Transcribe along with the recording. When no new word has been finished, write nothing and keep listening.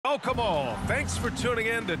Oh, come on. Thanks for tuning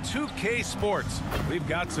in to 2K Sports. We've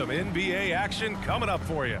got some NBA action coming up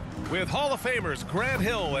for you. With Hall of Famers Grant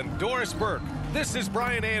Hill and Doris Burke, this is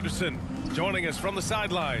Brian Anderson. Joining us from the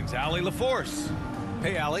sidelines, Allie LaForce.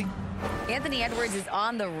 Hey, Allie. Anthony Edwards is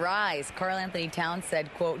on the rise. Karl-Anthony Towns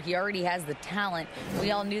said, quote, he already has the talent.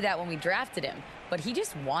 We all knew that when we drafted him, but he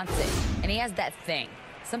just wants it. And he has that thing,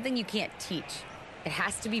 something you can't teach. It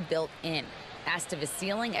has to be built in. Asked of his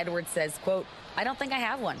ceiling, Edwards says, quote, I don't think I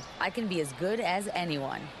have one. I can be as good as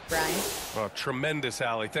anyone. Brian? Oh, tremendous,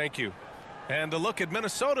 Allie. Thank you. And a look at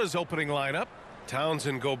Minnesota's opening lineup. Towns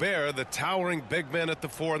and Gobert, the towering big men at the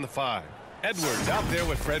 4 and the 5. Edwards out there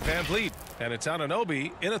with Fred VanVleet. And it's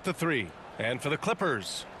Anunoby in at the 3. And for the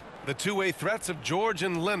Clippers, the two-way threats of George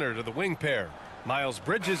and Leonard are the wing pair. Miles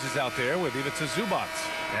Bridges is out there with Ivica Zubac.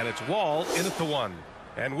 And it's Wall in at the 1.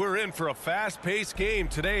 And we're in for a fast-paced game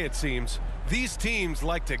today, it seems. These teams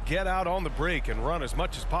like to get out on the break and run as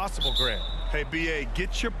much as possible, Grant. Hey, B.A.,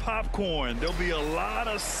 get your popcorn. There'll be a lot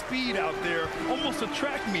of speed out there, almost a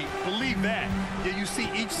track meet. Believe that. Yeah, you see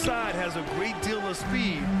each side has a great deal of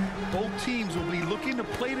speed. Both teams will be looking to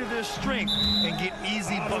play to their strength and get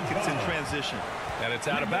easy buckets in transition. And it's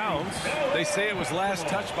out of bounds. They say it was last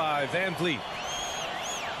touched by VanVleet.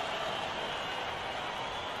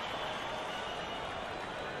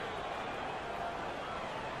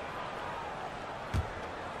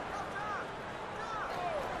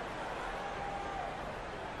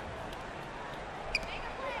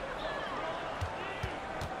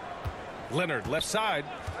 Leonard left side.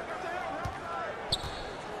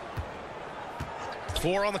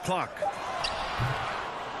 4 on the clock.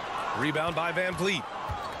 Rebound by VanVleet.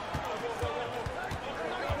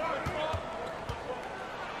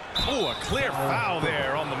 Oh, a clear foul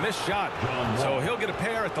there on the missed shot. So he'll get a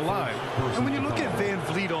pair at the line. And when you look at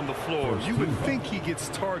VanVleet on the floor, you would think he gets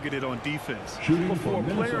targeted on defense. But for a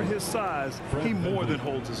player his size, he more than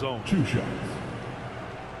holds his own. 2 shots.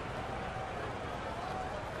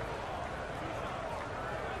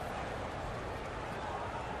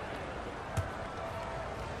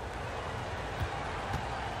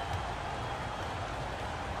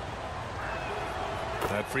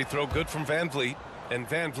 That free throw good from VanVleet. And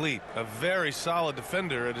VanVleet, a very solid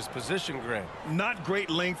defender at his position, Grant. Not great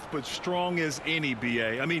length, but strong as any,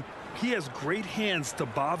 B.A. I mean, he has great hands to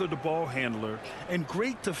bother the ball handler and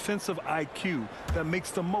great defensive IQ that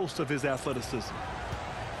makes the most of his athleticism.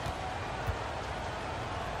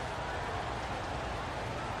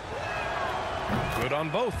 Good on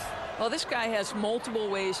both. Well, this guy has multiple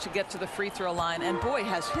ways to get to the free throw line, and boy,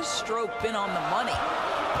 has his stroke been on the money.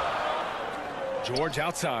 George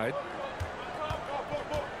outside.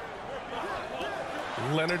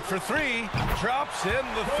 Leonard for 3. Drops in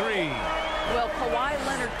the 3. Well, Kawhi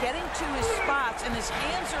Leonard getting to his spots, and his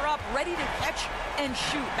hands are up, ready to catch and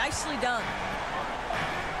shoot. Nicely done.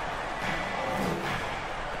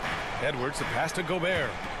 Edwards, the pass to Gobert.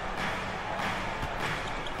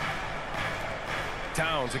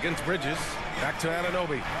 Towns against Bridges. Back to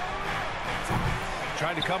Anunoby.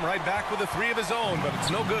 Trying to come right back with a 3 of his own, but it's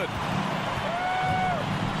no good.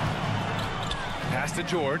 Pass to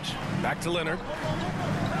George. Back to Leonard.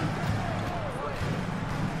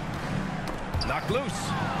 Knocked loose.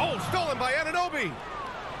 Oh, stolen by Anunoby.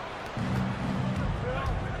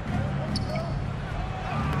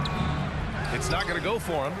 It's not going to go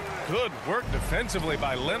for him. Good work defensively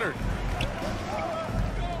by Leonard.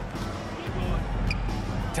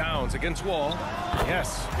 Towns against Wall.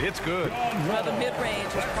 Yes, it's good. Well, the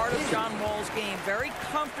mid-range is part of John Wall's game. Very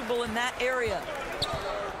comfortable in that area.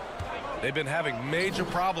 They've been having major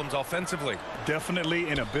problems offensively. Definitely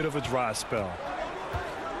in a bit of a dry spell.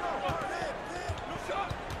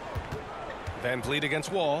 VanVleet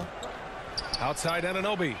against Wall. Outside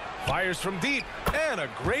Anunoby. Fires from deep. And a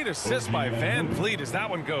great assist by VanVleet as that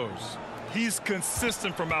one goes. He's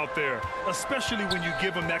consistent from out there, especially when you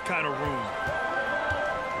give him that kind of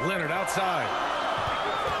room. Leonard outside.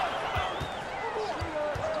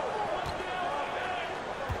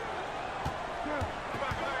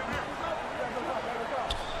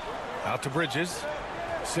 Out to Bridges.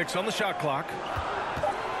 6 on the shot clock.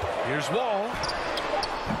 Here's Wall.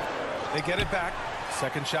 They get it back.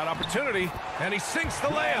 Second shot opportunity. And he sinks the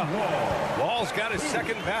layup. Wall's got his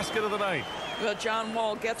second basket of the night. Well, John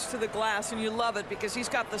Wall gets to the glass, and you love it because he's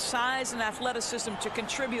got the size and athleticism to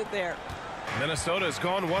contribute there. Minnesota has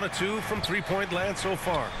gone 1 of 2 from three-point land so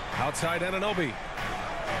far. Outside Anunoby.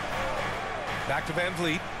 Back to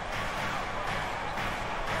VanVleet.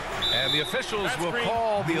 And the officials will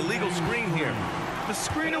call the illegal screen here. The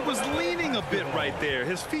screener was leaning a bit right there.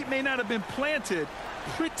 His feet may not have been planted.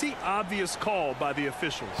 Pretty obvious call by the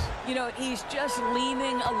officials. You know, he's just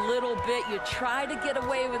leaning a little bit. You try to get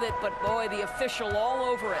away with it, but boy, the official all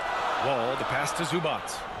over it. Wall, the pass to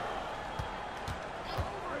Zubac.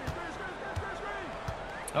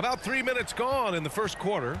 About 3 minutes gone in the first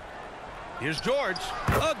quarter. Here's George.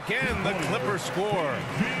 Again, the Clippers score.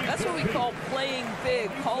 That's what we call playing big.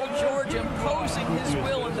 Paul George imposing his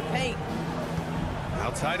will in the paint.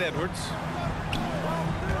 Outside Edwards.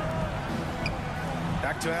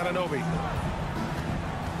 Back to Anunoby.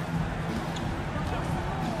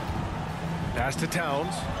 Pass to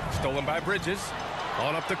Towns. Stolen by Bridges.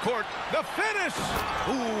 On up the court. The finish!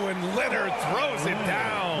 Ooh, and Leonard throws it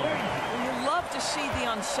down. You love to see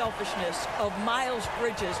the unselfishness of Miles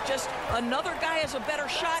Bridges. Just another guy has a better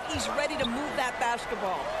shot. He's ready to move that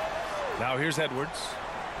basketball. Now here's Edwards.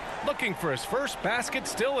 Looking for his first basket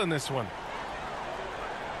still in this one.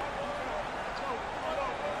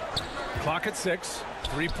 Clock at 6.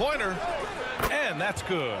 Three-pointer. And that's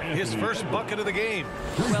good. His first bucket of the game.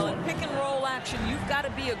 Well, in pick and roll action, you've got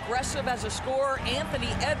to be aggressive as a scorer. Anthony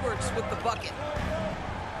Edwards with the bucket.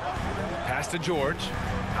 Pass to George.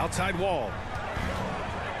 Outside Wall.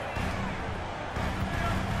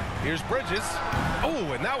 Here's Bridges.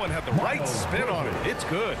 Oh, and that one had the right spin on it. It's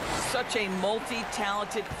good. Such a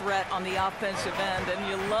multi-talented threat on the offensive end, and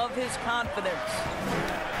you love his confidence.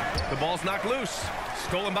 The ball's knocked loose.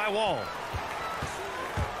 Stolen by Wall.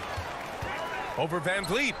 Over Van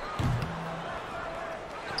Vliet.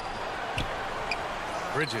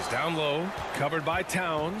 Bridges down low. Covered by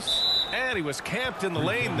Towns. And he was camped in the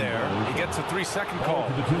lane there. He gets a 3-second call.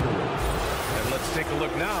 And let's take a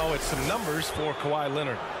look now at some numbers for Kawhi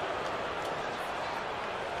Leonard.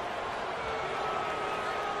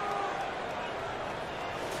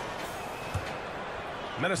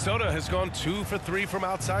 Minnesota has gone 2 for 3 from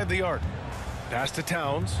outside the arc. Pass to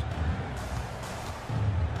Towns.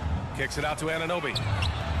 Kicks it out to Anunoby.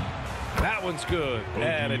 That one's good.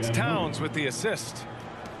 And it's Towns with the assist.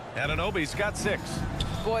 Anunoby's got 6.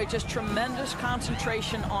 Boy, just tremendous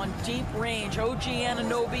concentration on deep range. OG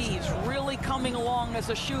Anunoby, he's really coming along as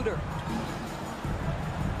a shooter.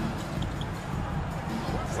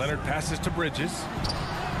 Leonard passes to Bridges.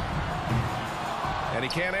 And he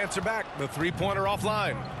can't answer back. The three-pointer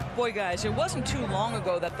offline. Boy, guys, it wasn't too long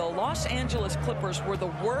ago that the Los Angeles Clippers were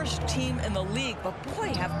the worst team in the league. But, boy,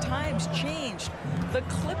 have times changed. The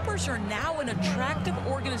Clippers are now an attractive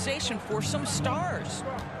organization for some stars.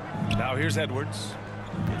 Now here's Edwards.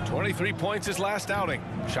 23 points his last outing.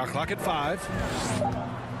 Shot clock at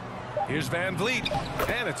 5. Here's Van Vliet.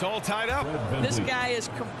 And it's all tied up. This guy is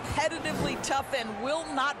competitively tough and will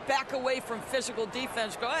not back away from physical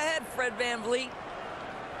defense. Go ahead, Fred Van Vliet.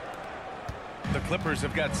 The Clippers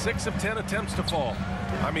have got 6 of 10 attempts to fall.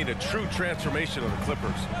 I mean, a true transformation of the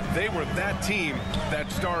Clippers. They were that team that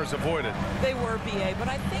stars avoided. They were, BA, but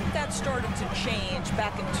I think that started to change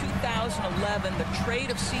back in 2011. The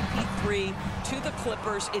trade of CP3 to the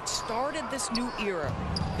Clippers, it started this new era.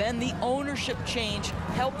 Then the ownership change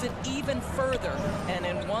helped it even further. And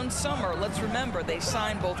in one summer, let's remember, they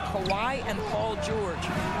signed both Kawhi and Paul George.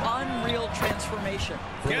 Unreal transformation.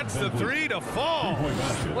 Gets the 3 to fall.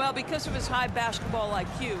 Well, because of his high basketball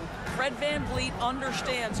IQ, Fred Van Vliet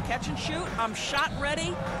understands catch and shoot. I'm shot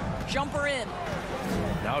ready. Jumper in.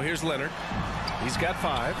 Now here's Leonard. He's got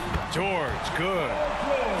 5. George, good.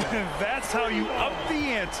 That's how you up the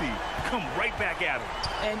ante. Come right back at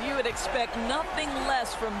him. And you would expect nothing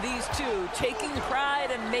less from these two, taking pride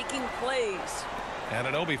and making plays.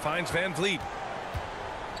 Anunoby finds Van Vliet.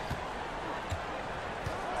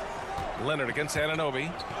 Leonard against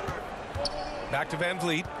Anunoby. Back to Van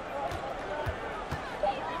Vliet.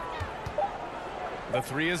 The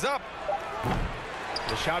 3 is up.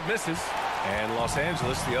 The shot misses. And Los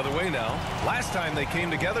Angeles the other way now. Last time they came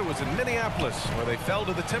together was in Minneapolis, where they fell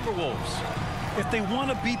to the Timberwolves. If they want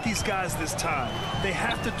to beat these guys this time, they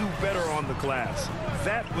have to do better on the glass.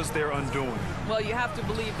 That was their undoing. Well, you have to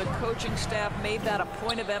believe the coaching staff made that a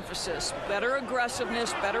point of emphasis. Better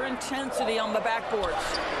aggressiveness, better intensity on the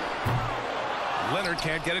backboards. Leonard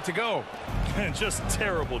can't get it to go. And just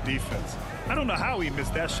terrible defense. I don't know how he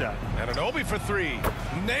missed that shot. Anunoby for 3.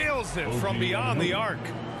 Nails it from beyond the arc.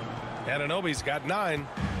 Anunoby's got 9.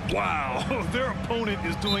 Wow, their opponent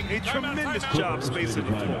is doing a tremendous job spacing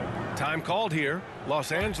the floor. Time called here.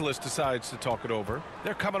 Los Angeles decides to talk it over.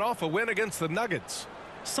 They're coming off a win against the Nuggets.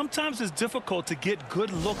 Sometimes it's difficult to get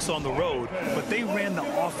good looks on the road, but they ran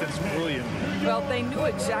the offense brilliantly. Well, they knew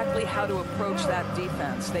exactly how to approach that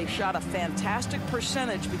defense. They shot a fantastic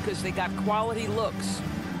percentage because they got quality looks.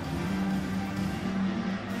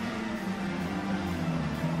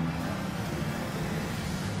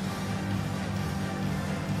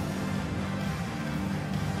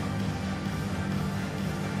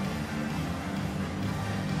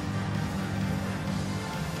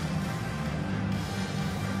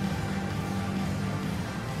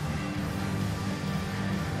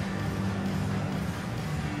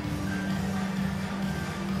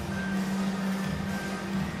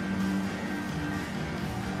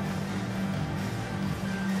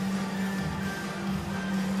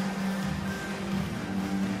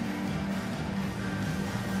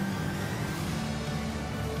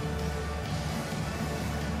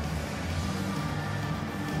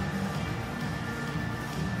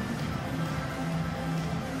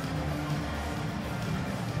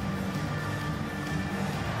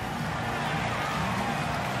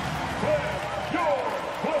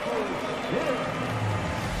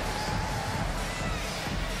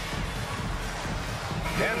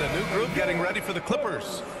 group getting ready for the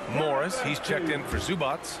Clippers. Morris, he's checked in for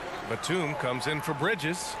Zubats. Batum comes in for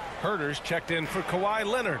Bridges. Herter's checked in for Kawhi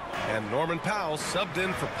Leonard. And Norman Powell subbed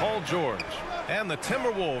in for Paul George. And the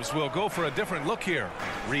Timberwolves will go for a different look here.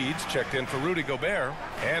 Reed's checked in for Rudy Gobert.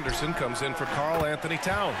 Anderson comes in for Karl-Anthony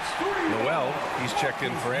Towns. Noel, he's checked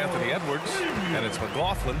in for Anthony Edwards. And it's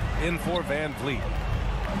McLaughlin in for Van Vliet.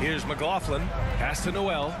 Here's McLaughlin. Pass to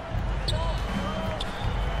Noel.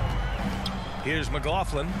 Here's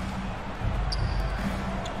McLaughlin.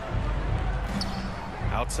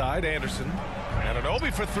 Outside, Anderson.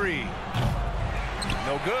 Anunoby for three.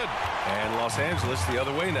 No good. And Los Angeles the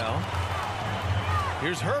other way now.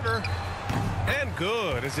 Here's Herter. And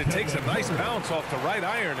good as it takes a nice bounce off the right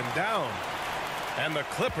iron and down. And the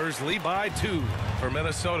Clippers lead by 2 for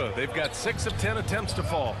Minnesota. They've got 6 of 10 attempts to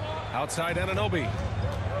fall. Outside, Anunoby.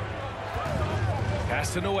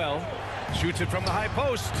 Pass to Noel. Shoots it from the high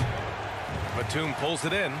post. Batum pulls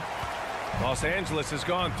it in. Los Angeles has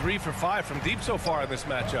gone 3 for 5 from deep so far in this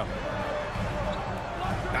matchup.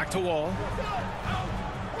 Back to Wall.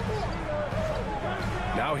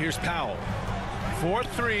 Now here's Powell.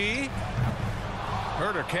 4-3.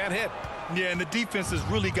 Herter can't hit. Yeah, and the defense has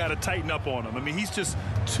really got to tighten up on him. I mean, he's just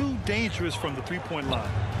too dangerous from the three-point line.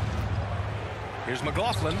 Here's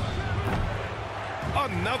McLaughlin.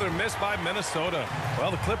 Another miss by Minnesota.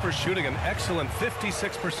 Well, the Clippers shooting an excellent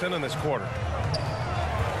 56% in this quarter.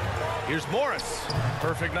 Here's Morris.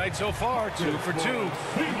 Perfect night so far, 2 for 2.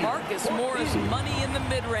 Marcus Morris, money in the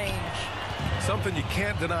mid-range. Something you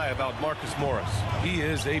can't deny about Marcus Morris. He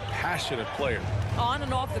is a passionate player. On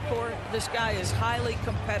and off the court, this guy is highly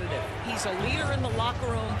competitive. He's a leader in the locker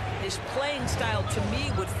room. His playing style, to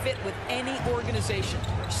me, would fit with any organization.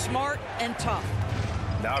 Smart and tough.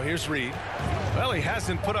 Now here's Reed. Well, he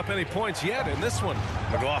hasn't put up any points yet in this one.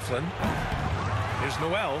 McLaughlin. Here's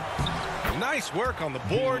Noel. Nice work on the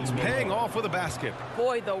boards, paying off with a basket.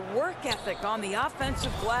 Boy, the work ethic on the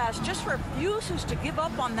offensive glass just refuses to give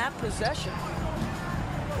up on that possession.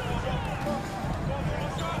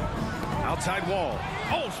 Outside Wall.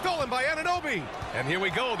 Oh, stolen by Anunoby. And here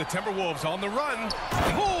we go, the Timberwolves on the run.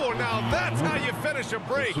 Oh, now that's how you finish a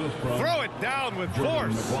break. Throw it down with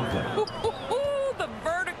force. The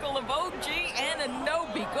vertical of OG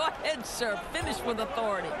Anunoby. Go ahead, sir. Finish with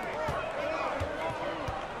authority.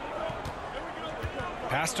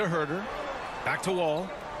 Pass to Herter. Back to Wall.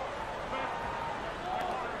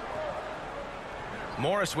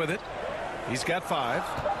 Morris with it. He's got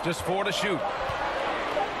 5. Just 4 to shoot.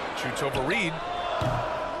 Shoots over Reed.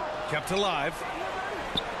 Kept alive.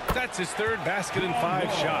 That's his 3rd basket in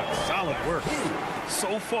 5 shots. Solid work.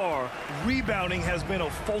 So far, rebounding has been a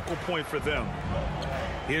focal point for them.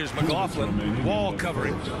 Here's McLaughlin. Wall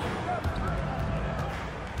covering.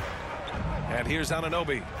 And here's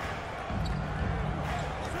Anunoby.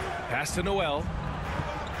 Pass to Noel.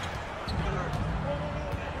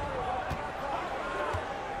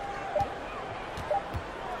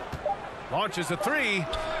 Launches a 3.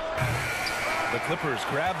 The Clippers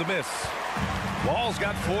grab the miss. Wall's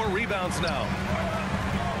got 4 rebounds now.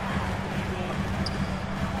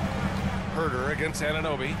 Herter against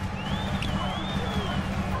Anunoby.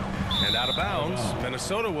 And out of bounds.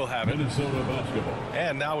 Minnesota will have it. Minnesota basketball.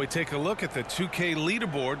 And now we take a look at the 2K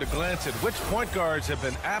leaderboard to glance at which point guards have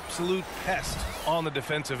been absolute pests on the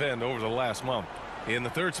defensive end over the last month. In the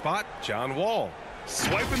 3rd spot, John Wall.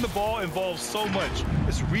 Swiping the ball involves so much.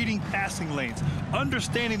 It's reading passing lanes,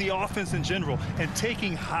 understanding the offense in general, and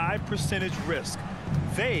taking high percentage risk.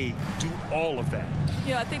 They do all of that.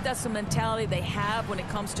 You know, I think that's the mentality they have when it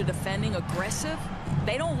comes to defending. Aggressive.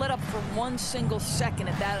 They don't let up for 1 single second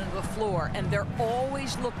at that end of the floor, and they're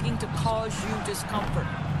always looking to cause you discomfort.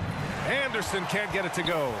 Anderson can't get it to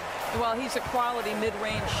go. Well, he's a quality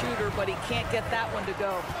mid-range shooter, but he can't get that one to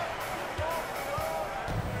go.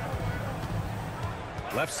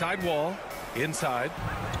 Left side Wall. Inside.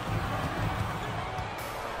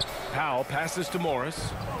 Powell passes to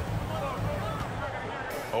Morris.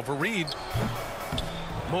 Over Reed.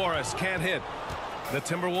 Morris can't hit. The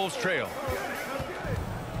Timberwolves trail.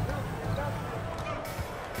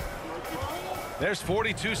 There's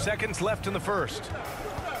 42 seconds left in the 1st.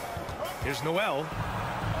 Here's Noel.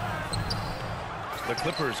 The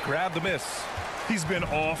Clippers grab the miss. He's been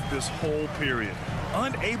off this whole period,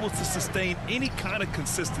 unable to sustain any kind of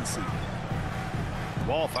consistency.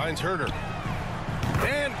 Wall finds Herter.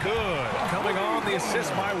 And good. Coming on the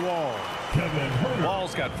assist by Wall.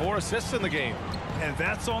 Wall's got 4 assists in the game. And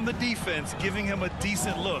that's on the defense, giving him a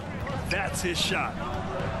decent look. That's his shot.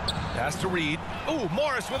 Pass to Reed. Oh,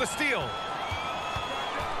 Morris with a steal.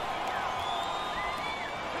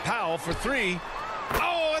 Powell for 3.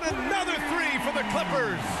 Oh, and another 3 for the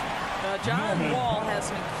Clippers. John Wall has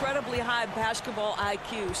an incredibly high basketball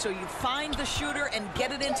IQ, so you find the shooter and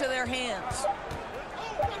get it into their hands.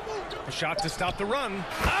 A shot to stop the run.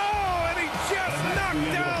 Oh, and he just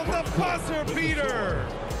knocked down the buzzer beater.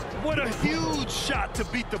 What a huge shot to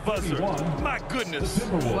beat the buzzer. My goodness.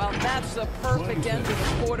 Well, that's the perfect end to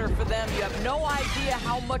the quarter for them. You have no idea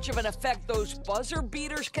how much of an effect those buzzer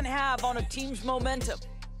beaters can have on a team's momentum.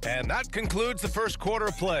 And that concludes the first quarter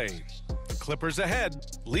of play. The Clippers ahead,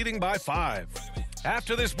 leading by 5.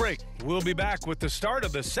 After this break, we'll be back with the start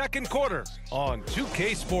of the second quarter on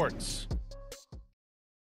 2K Sports.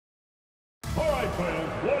 All right,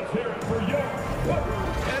 fans, let's hear it for you.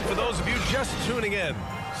 And for those of you just tuning in,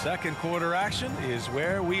 second quarter action is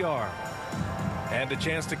where we are. And a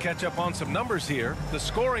chance to catch up on some numbers here. The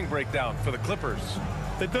scoring breakdown for the Clippers.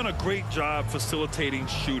 They've done a great job facilitating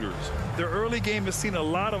shooters. Their early game has seen a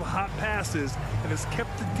lot of hot passes and has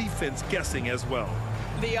kept the defense guessing as well.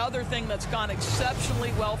 The other thing that's gone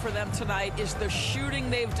exceptionally well for them tonight is the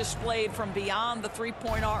shooting they've displayed from beyond the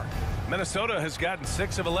three-point arc. Minnesota has gotten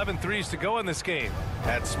 6 of 11 threes to go in this game.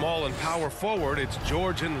 At small and power forward, it's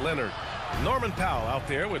George and Leonard. Norman Powell out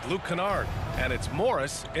there with Luke Kennard. And it's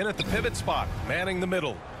Morris in at the pivot spot, manning the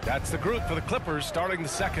middle. That's the group for the Clippers starting the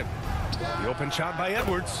second. The open shot by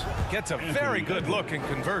Edwards gets a very good look and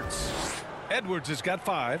converts. Edwards has got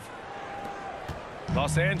 5.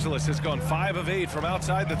 Los Angeles has gone 5 of 8 from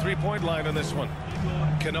outside the three-point line on this one.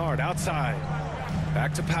 Kennard outside.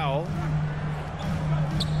 Back to Powell.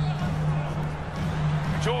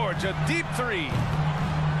 George, a deep 3.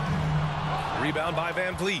 Rebound by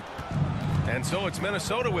Van Vliet. And so it's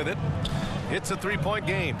Minnesota with it. It's a three-point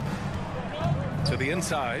game. To the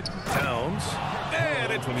inside, Towns.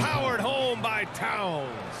 And it's powered home by Towns.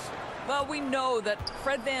 Well, we know that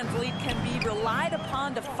Fred Van Vliet can be relied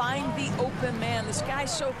upon to find the open man. This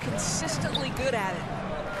guy's so consistently good at it.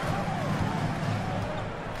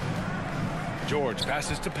 George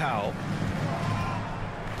passes to Powell.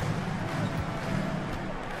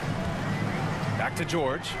 Back to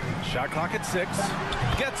George. Shot clock at 6.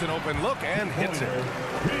 Gets an open look and hits it.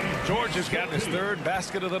 George has gotten his 3rd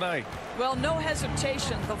basket of the night. Well, no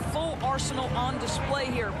hesitation. The full arsenal on display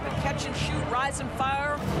here. Catch and shoot, rise and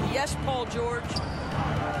fire. Yes, Paul George.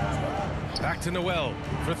 Back to Noel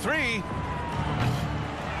for 3.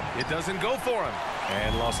 It doesn't go for him.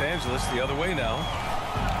 And Los Angeles the other way now.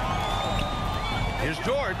 Here's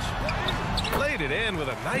George. Laid it in with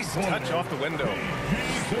a nice touch off the window.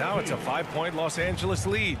 Now it's a 5-point Los Angeles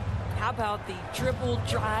lead. How about the dribble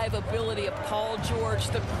drive ability of Paul George?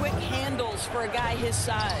 The quick handles for a guy his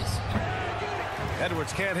size.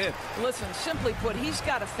 Edwards can't hit. Listen, simply put, he's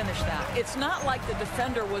got to finish that. It's not like the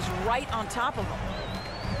defender was right on top of him.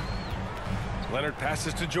 Leonard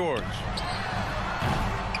passes to George.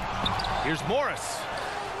 Here's Morris.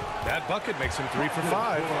 That bucket makes him 3 for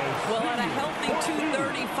 5. Well, at a healthy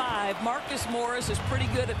 235, Marcus Morris is pretty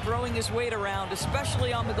good at throwing his weight around,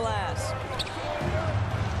 especially on the glass.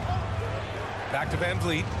 Back to Van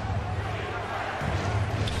Vliet.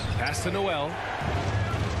 Pass to Noel.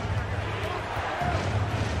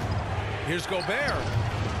 Here's Gobert.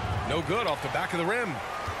 No good off the back of the rim.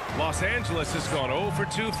 Los Angeles has gone 0 for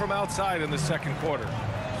 2 from outside in the second quarter.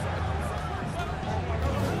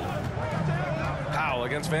 Powell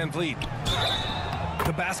against Van Vliet.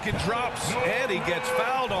 The basket drops, and he gets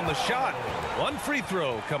fouled on the shot. 1 free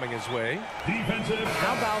throw coming his way.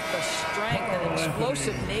 How about the strength and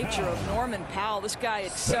explosive nature of Norman Powell? This guy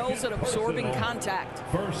excels at absorbing contact.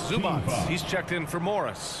 Zubac, he's checked in for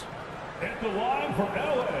Morris. At the line for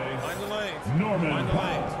LA, Find the lane. Norman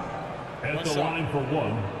Powell. At the line for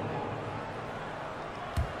 1.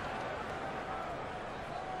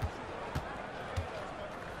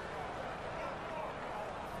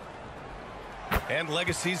 And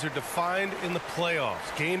legacies are defined in the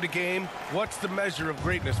playoffs. Game to game, what's the measure of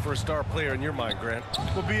greatness for a star player in your mind, Grant?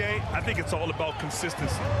 Well, B.A., I think it's all about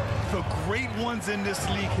consistency. The great ones in this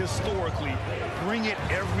league historically bring it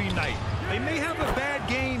every night. They may have a bad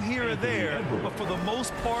game here or there, but for the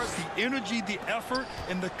most part, the energy, the effort,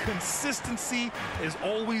 and the consistency is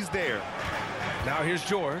always there. Now here's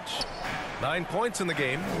George. 9 points in the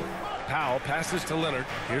game. Powell passes to Leonard.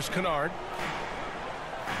 Here's Kennard.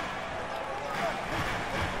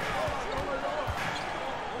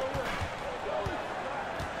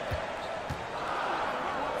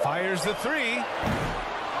 Fires the 3.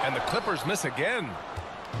 And the Clippers miss again.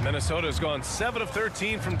 Minnesota's gone 7 of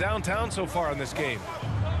 13 from downtown so far in this game.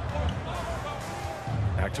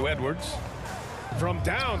 Back to Edwards. From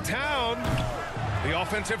downtown, the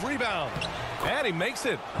offensive rebound. And he makes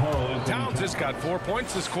it. Towns has got 4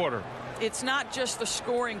 points this quarter. It's not just the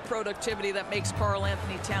scoring productivity that makes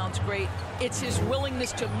Karl-Anthony Towns great. It's his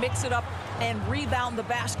willingness to mix it up and rebound the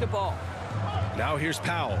basketball. Now here's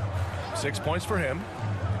Powell. 6 points for him.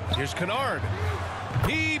 Here's Kennard.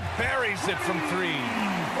 He buries it from 3.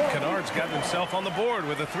 Kennard's gotten himself on the board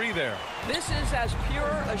with a 3 there. This is as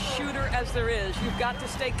pure a shooter as there is. You've got to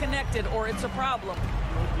stay connected or it's a problem.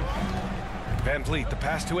 Van Vliet, the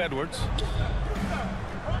pass to Edwards.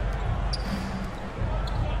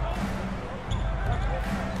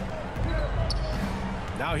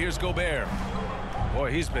 Now here's Gobert.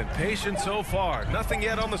 Boy, he's been patient so far. Nothing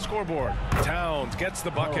yet on the scoreboard. Towns gets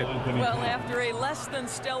the bucket. Well, after a less than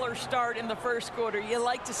stellar start in the first quarter, you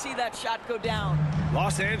like to see that shot go down.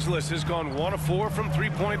 Los Angeles has gone 1 of 4 from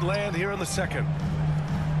three-point land here in the second.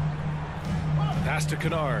 Pass to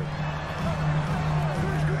Kennard.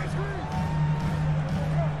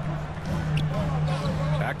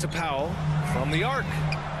 Back to Powell from the arc.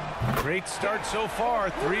 Great start so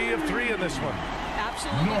far. 3 of 3 in this one.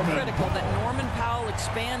 Absolutely critical that Norman Powell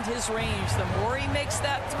expand his range. The more he makes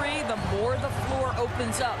that 3, the more the floor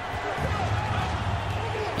opens up.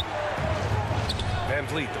 Van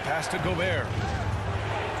Vliet, the pass to Gobert.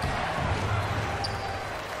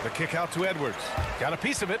 The kick out to Edwards. Got a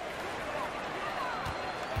piece of it.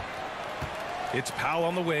 It's Powell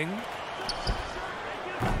on the wing.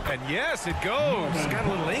 And yes, it goes. Got a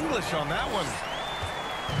little English on that one.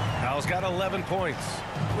 Powell's got 11 points.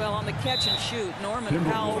 Well, on the catch and shoot, Norman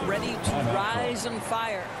Powell ready to rise and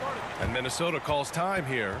fire. And Minnesota calls time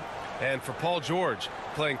here. And for Paul George,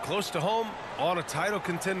 playing close to home on a title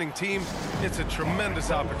contending team, it's a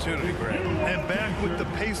tremendous opportunity, Greg. And back with the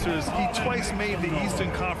Pacers, he twice made the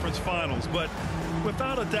Eastern Conference Finals. But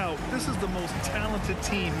without a doubt, this is the most talented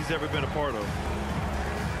team he's ever been a part of.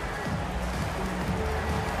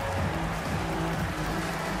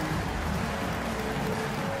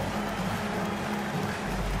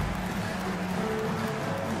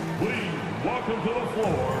 Please welcome to the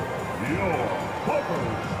floor, your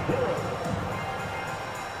Clippers Spirit.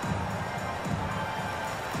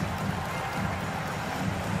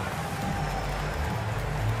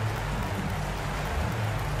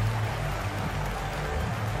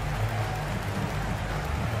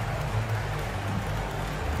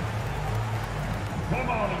 Come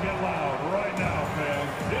on and get loud right now,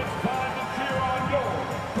 fans. It's time to cheer on your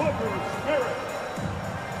Clippers Spirit.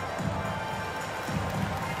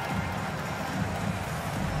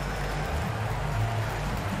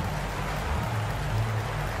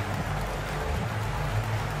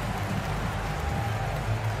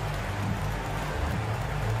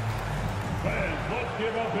 Fans, let's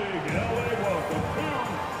give a big LA welcome to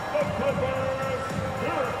the Clippers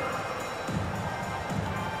Spirit.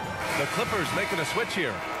 The Clippers making a switch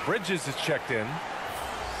here. Bridges is checked in.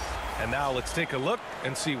 And now let's take a look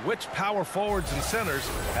and see which power forwards and centers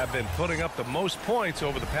have been putting up the most points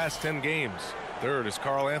over the past 10 games. Third is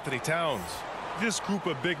Karl-Anthony Towns. This group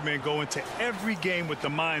of big men go into every game with the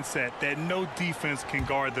mindset that no defense can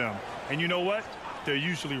guard them. And you know what? They're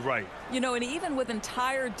usually right. You know, and even with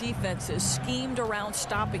entire defenses schemed around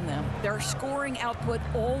stopping them, their scoring output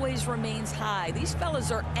always remains high. These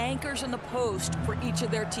fellas are anchors in the post for each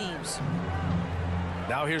of their teams.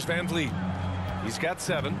 Now here's Van Vliet. He's got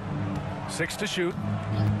 7. 6 to shoot.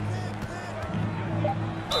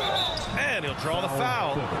 And he'll draw the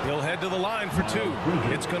foul. He'll head to the line for 2.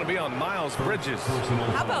 It's going to be on Miles Bridges.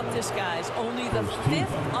 How about this, guys? Only the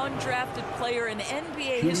 5th undrafted player in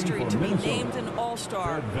NBA history to be named an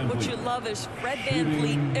All-Star. What you love is Fred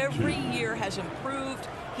VanVleet every year has improved.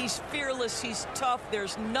 He's fearless. He's tough.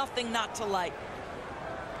 There's nothing not to like.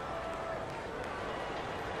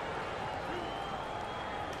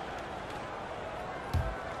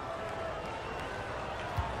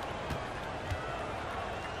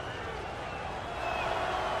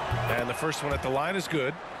 And the first one at the line is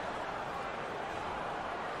good.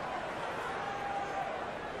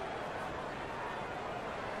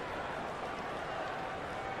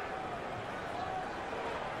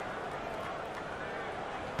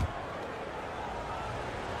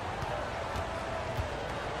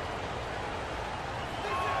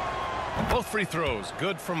 Both free throws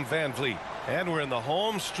good from Van Vliet. And we're in the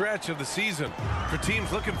home stretch of the season. For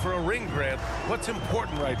teams looking for a ring, Grant, what's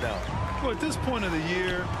important right now? Well, at this point of the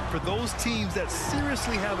year, for those teams that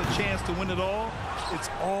seriously have a chance to win it all, it's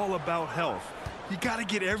all about health. You got to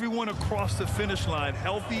get everyone across the finish line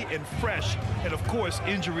healthy and fresh, and of course,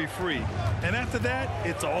 injury-free. And after that,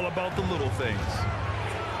 it's all about the little things.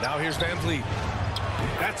 Now here's Van Vliet.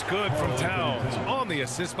 That's good from Towns on the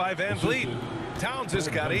assist by Van Vliet. Towns has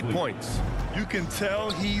got 8 points. You can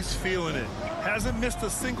tell he's feeling it. Hasn't missed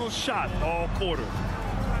a single shot all quarter.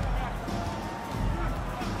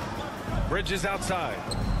 Bridges outside.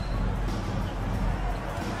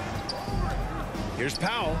 Here's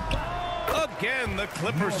Powell. Again, the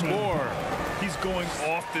Clippers score. He's going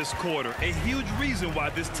off this quarter. A huge reason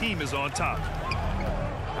why this team is on top.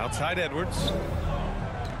 Outside Edwards.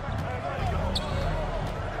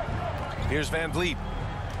 Here's Van Vliet.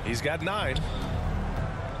 He's got 9.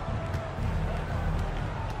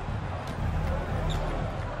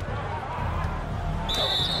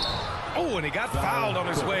 Oh, and he got fouled on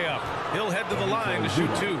his way up. He'll head to the line to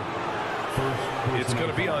shoot 2. It's going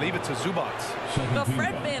to be on Ivica Zubac. Well,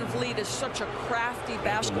 Fred VanVleet is such a crafty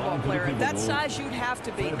basketball player. At that size, you'd have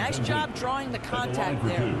to be. Nice job drawing the contact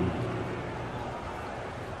there.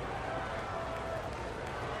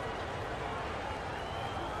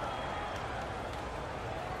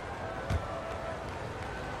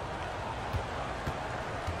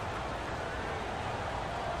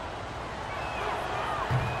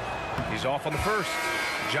 He's off on the first.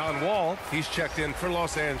 John Wall, he's checked in for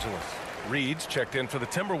Los Angeles. Reed's checked in for the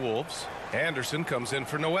Timberwolves. Anderson comes in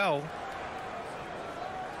for Noel.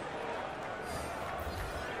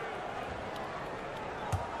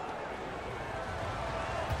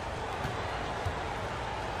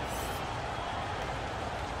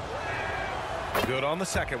 Good on the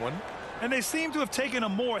second one. And they seem to have taken a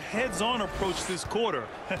more heads-on approach this quarter,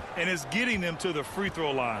 and it's getting them to the free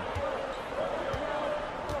throw line.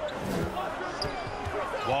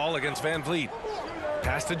 Wall against Van Vliet.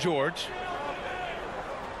 Pass to George.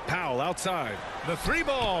 Powell outside. The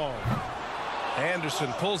 3-ball. Anderson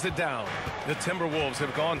pulls it down. The Timberwolves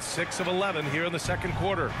have gone 6 of 11 here in the second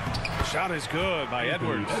quarter. Shot is good by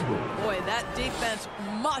Edwards. Boy, that defense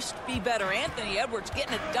must be better. Anthony Edwards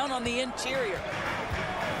getting it done on the interior.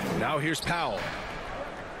 Now here's Powell.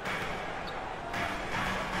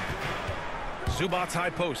 Zubac's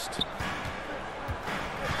high post.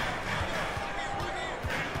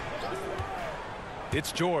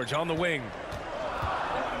 It's George on the wing.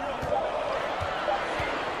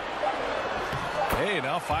 Hey,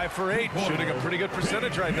 now 5 for 8, shooting a pretty good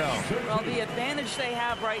percentage right now. Well, the advantage they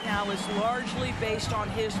have right now is largely based on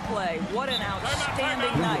his play. What an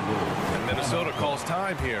outstanding night. And Minnesota calls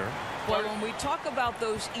time here. Well, when we talk about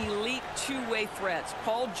those elite two-way threats,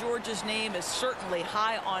 Paul George's name is certainly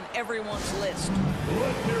high on everyone's list.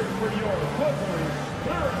 Let's hear it for your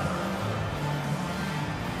Clippers.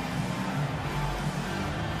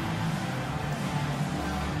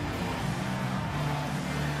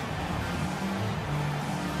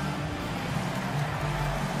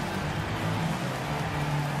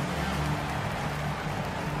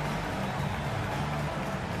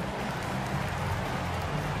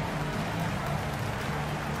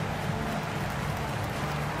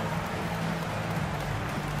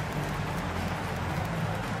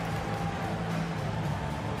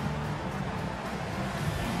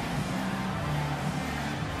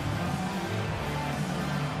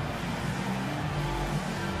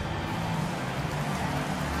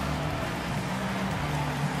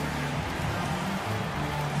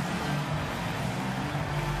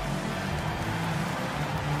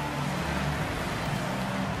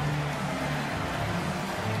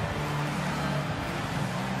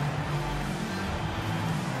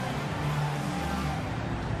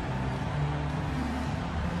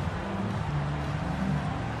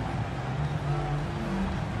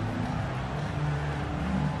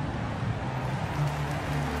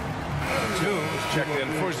 Checked in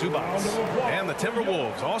for Zubac. And the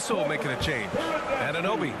Timberwolves also making a change.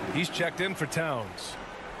 Anunoby, he's checked in for Towns.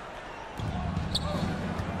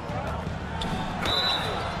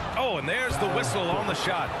 Oh, and there's the whistle on the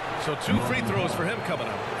shot. So 2 free throws for him coming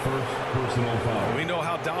up. First personal foul. We know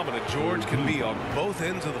how dominant George can be on both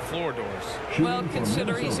ends of the floor doors. Well,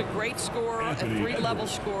 consider he's a great scorer, a 3-level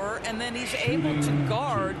scorer, and then he's able to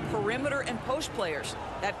guard perimeter and post players.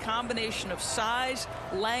 That combination of size,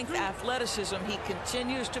 length, athleticism, he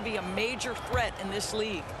continues to be a major threat in this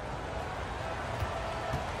league.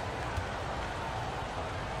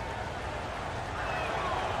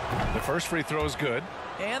 The first free throw is good.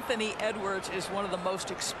 Anthony Edwards is one of the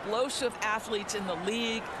most explosive athletes in the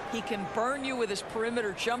league. He can burn you with his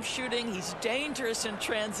perimeter jump shooting. He's dangerous in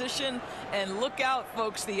transition. And look out,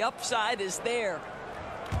 folks, the upside is there.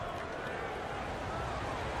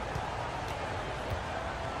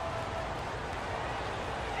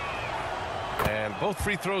 And both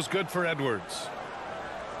free throws good for Edwards.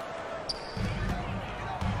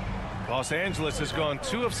 Los Angeles has gone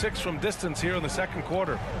 2 of 6 from distance here in the second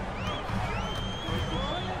quarter.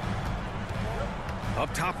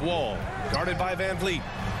 Up top, Wall, guarded by Van Vliet.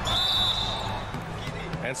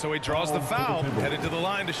 And so he draws the foul, headed to the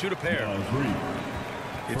line to shoot a pair.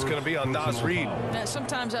 It's going to be on Nas Reed. Now,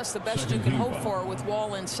 sometimes that's the best you can hope for with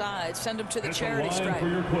Wall inside. Send him to the charity stripe. For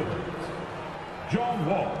your Clippers, John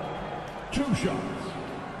Wall, 2 shots.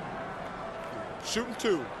 Shooting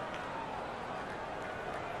 2.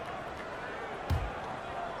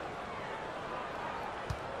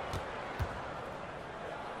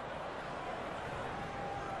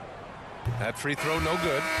 That free throw no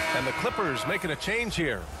good. And the Clippers making a change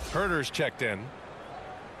here. Herter's checked in.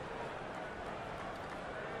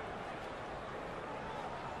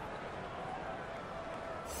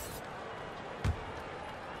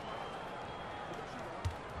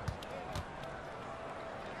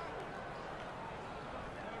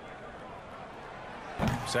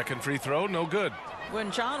 Second free throw, no good. When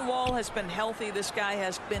John Wall has been healthy, this guy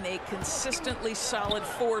has been a consistently solid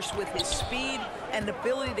force with his speed and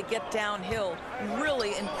ability to get downhill.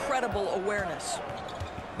 Really incredible awareness.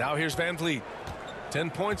 Now here's Van Vliet. 10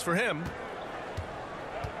 points for him.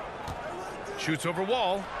 Shoots over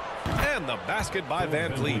Wall. And the basket by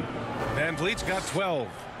Van Vliet. Van Vliet's got 12.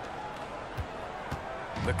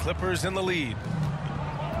 The Clippers in the lead.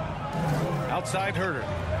 Outside Herter.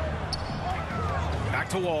 Back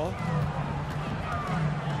to Wall.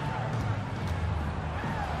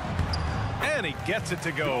 And he gets it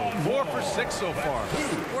to go. 4 for 6 so far.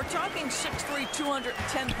 We're talking 6'3",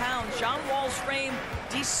 210 pounds. John Wall's frame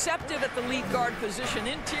deceptive at the lead guard position.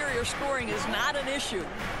 Interior scoring is not an issue.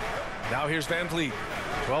 Now here's Van Vliet.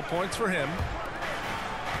 12 points for him.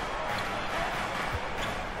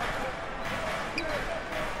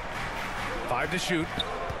 Five to shoot.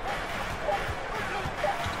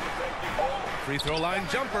 Free throw line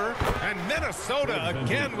jumper. And Minnesota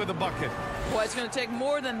again with a bucket. Boy, it's going to take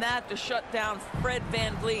more than that to shut down Fred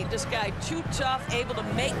Van Vliet. This guy too tough, able to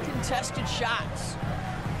make contested shots.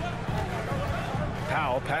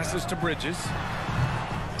 Powell passes to Bridges.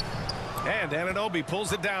 And Anunoby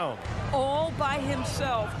pulls it down. All by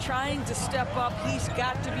himself, trying to step up. He's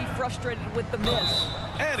got to be frustrated with the miss.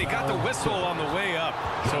 And he got the whistle on the way up.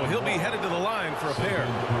 So he'll be headed to the line for a pair.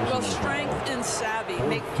 Well, strength and savvy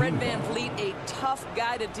make Fred Van Vliet a tough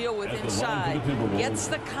guy to deal with inside. Gets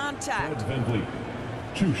the contact. Van Vliet,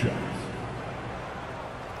 2 shots.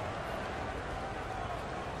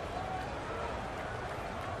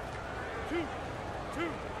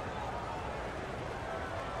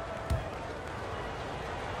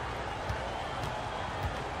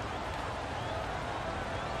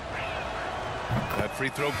 That free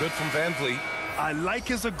throw good from Van Vliet. I like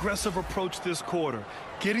his aggressive approach this quarter,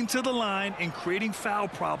 getting to the line and creating foul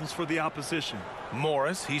problems for the opposition.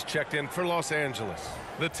 Morris, he's checked in for Los Angeles.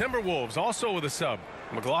 The Timberwolves also with a sub.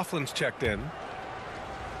 McLaughlin's checked in.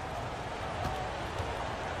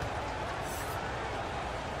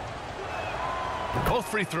 Both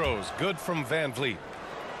free throws good from Van Vliet.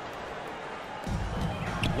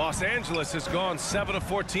 Los Angeles has gone 7 of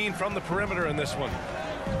 14 from the perimeter in this one.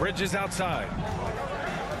 Bridges outside.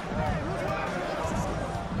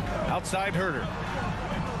 Outside Herter.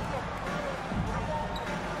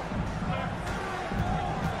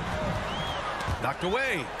 Knocked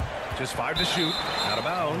away. Just 5 to shoot. Out of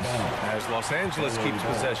bounds as Los Angeles keeps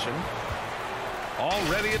possession.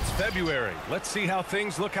 Already it's February. Let's see how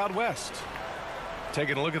things look out west.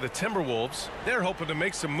 Taking a look at the Timberwolves, they're hoping to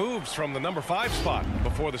make some moves from the number 5 spot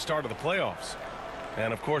before the start of the playoffs.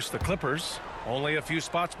 And of course the Clippers only a few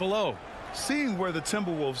spots below. Seeing where the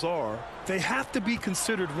Timberwolves are, they have to be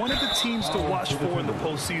considered one of the teams to watch for in the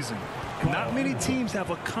postseason. Not many teams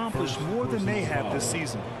have accomplished more than they have this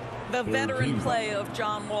season. The veteran play of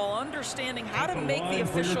John Wall, understanding how to make the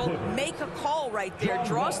official make a call right there.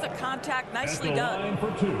 Draws the contact, nicely done.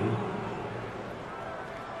 For 2.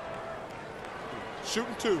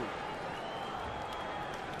 Shooting 2.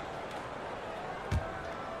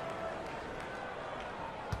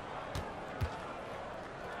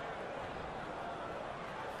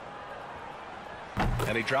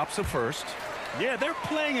 And he drops the first. Yeah, they're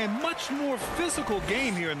playing a much more physical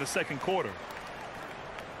game here in the second quarter.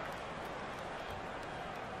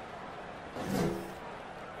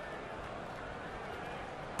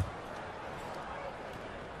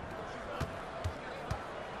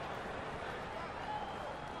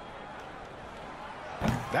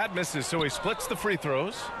 That misses, so he splits the free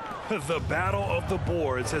throws. The battle of the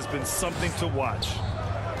boards has been something to watch.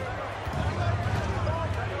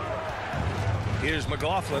 Here's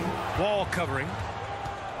McLaughlin. Wall covering.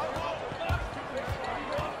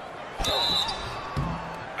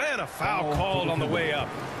 And a foul called on the way up.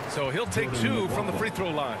 So he'll take 2 from the free throw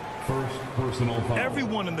line. First personal foul.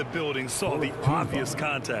 Everyone in the building saw the obvious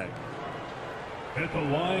contact. At the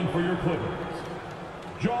line for your Clippers,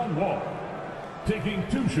 John Wall, taking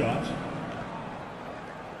 2 shots.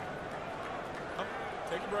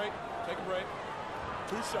 break. Take a break.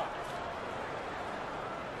 2 shots.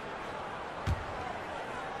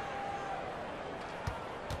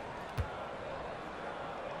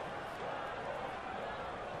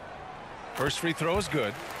 First free throw is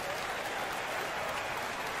good.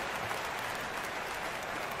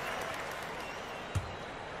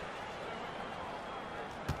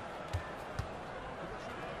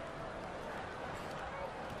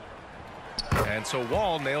 And so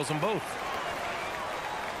Wall nails them both.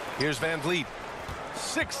 Here's Van Vliet.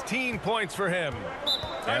 16 points for him.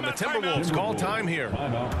 And the Timberwolves call time here.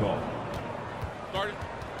 Timeout call. Started.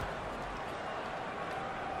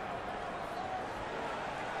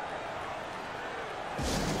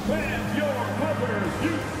 And your Clippers,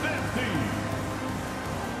 U.S. team.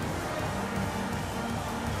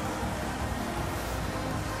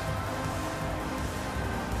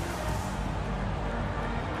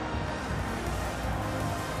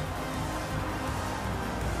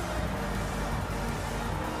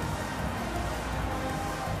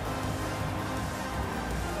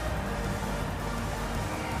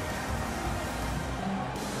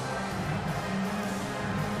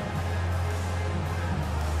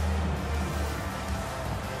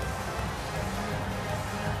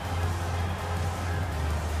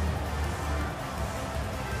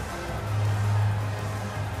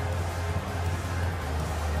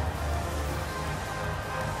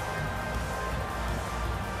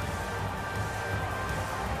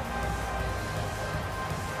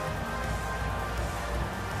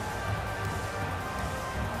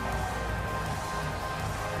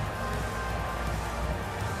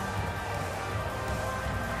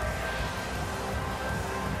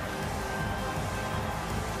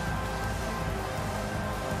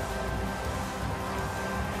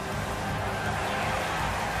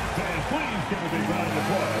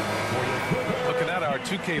 Looking at our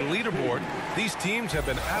 2K leaderboard, these teams have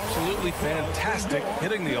been absolutely fantastic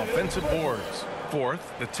hitting the offensive boards.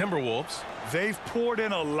 Fourth, the Timberwolves. They've poured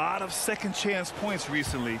in a lot of second chance points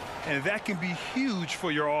recently, and that can be huge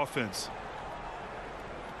for your offense.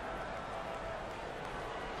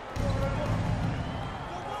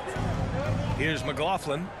 Here's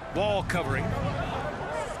McLaughlin. Wall covering.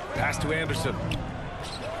 Pass to Anderson.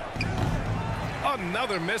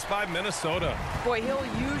 Another miss by Minnesota. Boy, he'll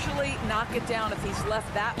usually knock it down if he's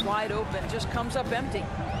left that wide open. Just comes up empty.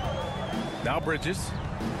 Now Bridges.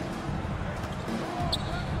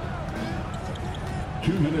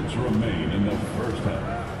 2 minutes remain in the first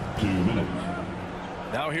half. 2 minutes.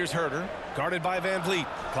 Now here's Herter, guarded by Van Vliet.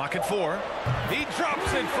 Clock at 4. He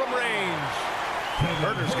drops it from range.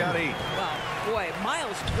 Herter's got 8. Wow, boy,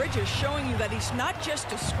 Miles Bridges showing you that he's not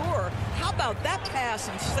just a scorer. How about that pass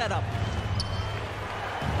and setup?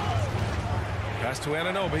 Pass to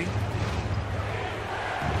Anunoby.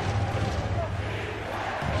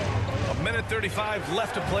 1:35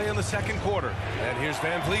 left to play in the second quarter. And here's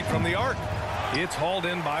Van Vliet from the arc. It's hauled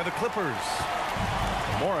in by the Clippers.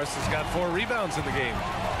 Morris has got 4 rebounds in the game.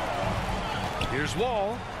 Here's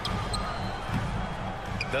Wall.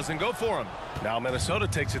 Doesn't go for him. Now Minnesota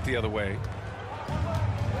takes it the other way.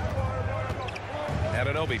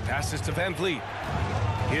 Anunoby passes to Van Vliet.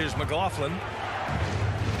 Here's McLaughlin.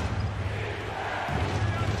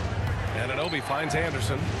 Anunoby finds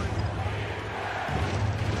Anderson.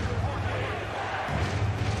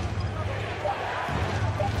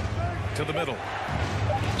 To the middle.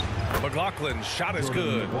 McLaughlin's shot is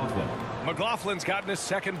good. McLaughlin's gotten his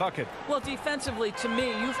second bucket. Well, defensively, to me,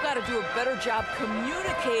 you've got to do a better job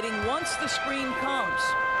communicating once the screen comes.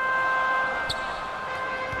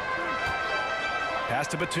 Pass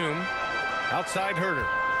to Batum. Outside Herter.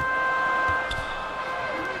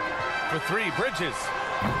 For 3, Bridges.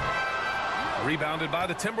 Rebounded by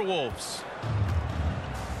the Timberwolves.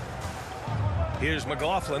 Here's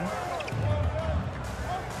McLaughlin.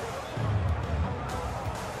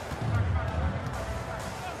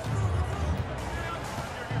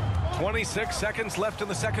 .26 seconds left in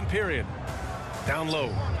the second period. Down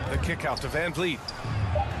low. The kick out to Van Vliet.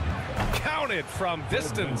 Counted from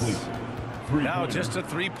distance. Now just a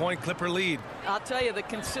 3-point Clipper lead. I'll tell you, the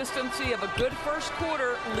consistency of a good first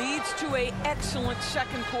quarter leads to an excellent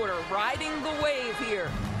second quarter. Riding the wave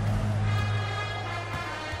here.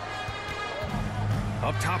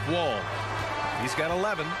 Up top, Wall. He's got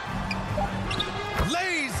 11.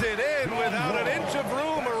 Lays it in without an inch of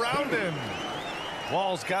room around him.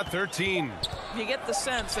 Wall's got 13. You get the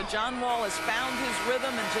sense that John Wall has found his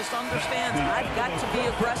rhythm and just understands I've got to be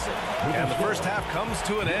aggressive. And the first half comes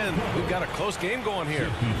to an end. We've got a close game going here.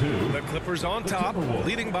 The Clippers on top,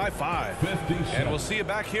 leading by 5. And we'll see you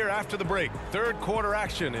back here after the break. Third quarter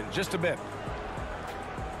action in just a bit.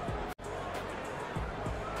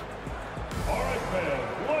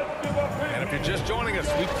 If you're just joining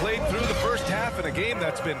us, we've played through the first half in a game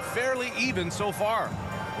that's been fairly even so far.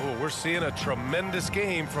 Oh, we're seeing a tremendous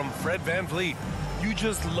game from Fred VanVleet. You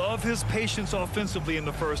just love his patience offensively in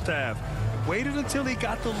the first half. Waited until he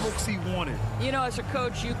got the looks he wanted. You know, as a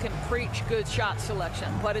coach, you can preach good shot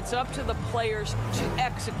selection, but it's up to the players to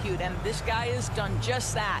execute, and this guy has done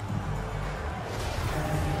just that.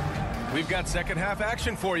 We've got second half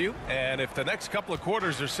action for you, and if the next couple of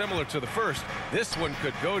quarters are similar to the first, this one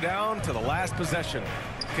could go down to the last possession.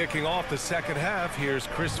 Kicking off the second half, here's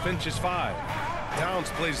Chris Finch's 5. Towns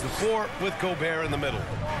plays the 4 with Gobert in the middle.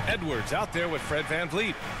 Edwards out there with Fred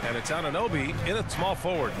VanVleet, and it's Anunoby in at small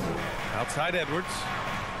forward. Outside Edwards,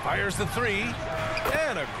 fires the 3,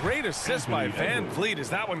 and a great assist by VanVleet as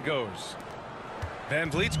that one goes.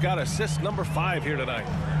 VanVleet's got assist number 5 here tonight.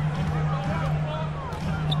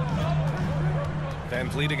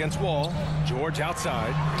 VanVleet against Wall. George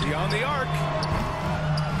outside, beyond the arc.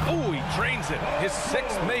 Oh, he drains it. His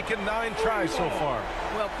 6th making 9 tries so far.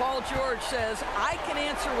 Well, Paul George says, I can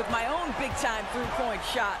answer with my own big-time three-point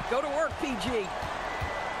shot. Go to work, PG.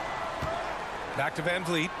 Back to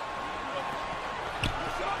VanVleet.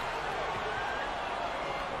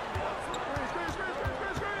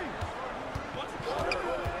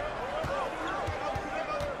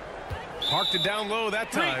 Parked it down low that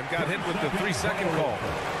time. Got hit with the 3-second call.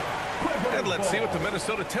 And let's see what the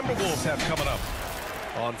Minnesota Timberwolves have coming up.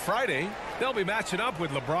 On Friday, they'll be matching up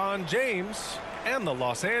with LeBron James and the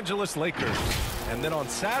Los Angeles Lakers. And then on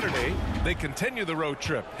Saturday, they continue the road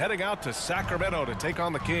trip, heading out to Sacramento to take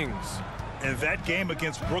on the Kings. And that game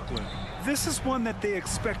against Brooklyn, this is one that they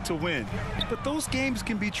expect to win. But those games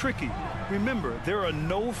can be tricky. Remember, there are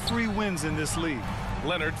no free wins in this league.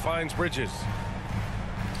 Leonard finds Bridges.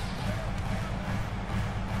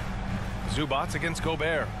 Zubac against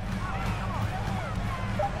Gobert.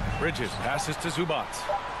 Bridges passes to Zubac.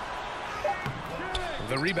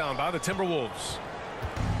 The rebound by the Timberwolves.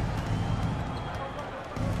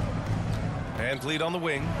 VanVleet on the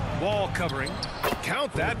wing. Wall covering.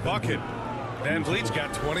 Count that bucket. VanVleet's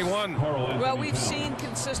got 21. Well, we've seen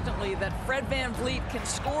consistently that Fred VanVleet can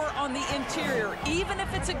score on the interior, even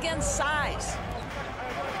if it's against size.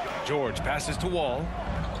 George passes to Wall.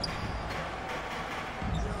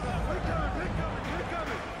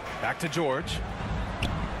 Back to George.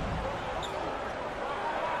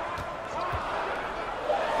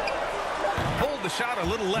 Hold the shot a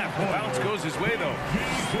little left. The bounce goes his way, though.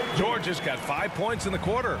 George has got 5 points in the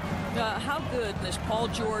quarter. How good is Paul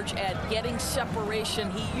George at getting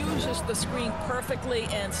separation? He uses the screen perfectly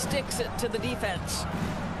and sticks it to the defense.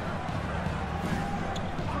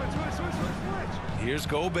 Here's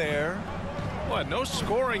Gobert. Well, no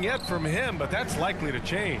scoring yet from him, but that's likely to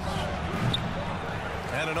change.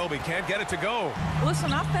 Anunoby can't get it to go.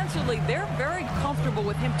 Listen, offensively, they're very comfortable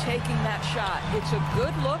with him taking that shot. It's a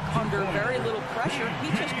good look under very little pressure.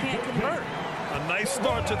 He just can't convert. A nice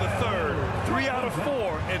start to the third. 3 out of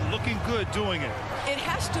 4 and looking good doing it. It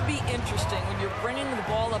has to be interesting when you're bringing the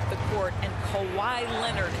ball up the court and Kawhi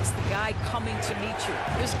Leonard is the guy coming to meet you.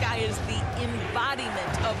 This guy is the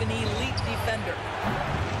embodiment of an elite defender.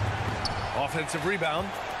 Offensive rebound.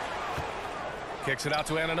 Kicks it out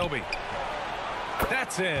to Anunoby.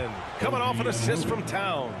 That's in. Coming off an assist from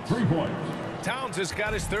Towns. 3 points. Towns has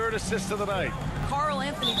got his 3rd assist of the night.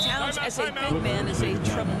 Karl-Anthony Towns, as a big man, is a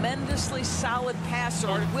tremendously solid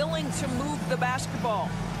passer, willing to move the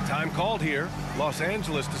basketball. Time called here. Los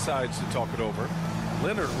Angeles decides to talk it over.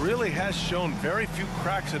 Leonard really has shown very few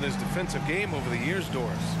cracks in his defensive game over the years,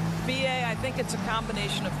 Doris. B.A., I think it's a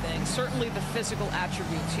combination of things. Certainly the physical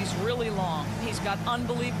attributes. He's really long. He's got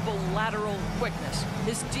unbelievable lateral quickness.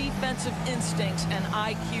 His defensive instincts and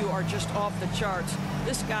IQ are just off the charts.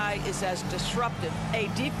 This guy is as disruptive a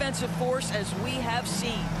defensive force as we have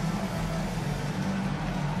seen.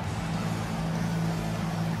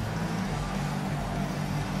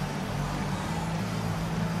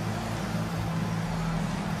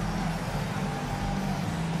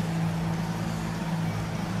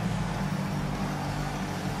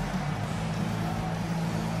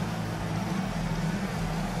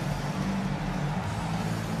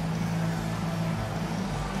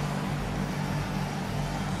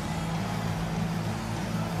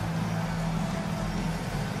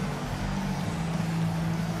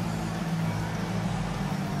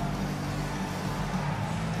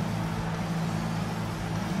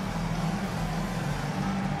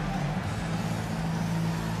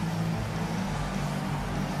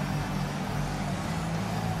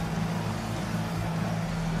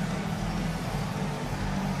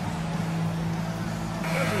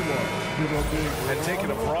 And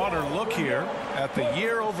taking a broader look here at the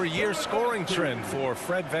year-over-year scoring trend for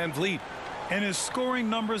Fred VanVleet. And his scoring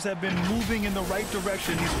numbers have been moving in the right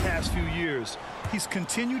direction these past few years. He's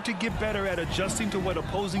continued to get better at adjusting to what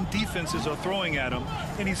opposing defenses are throwing at him,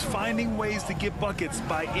 and he's finding ways to get buckets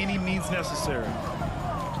by any means necessary.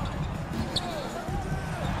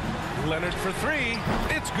 Leonard for three.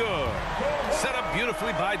 It's good. Set up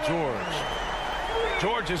beautifully by George.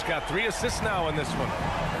 George has got 3 assists now in this one.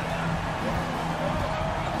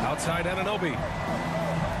 Outside Anunoby.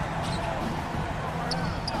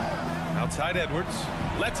 Outside Edwards.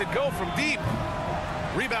 Lets it go from deep.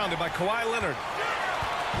 Rebounded by Kawhi Leonard.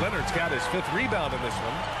 Leonard's got his 5th rebound in this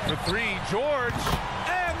one. For 3, George.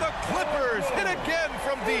 And the Clippers hit again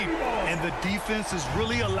from deep. And the defense is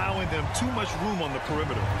really allowing them too much room on the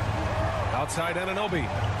perimeter. Outside Anunoby.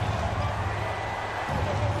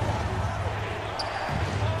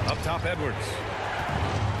 Up top Edwards.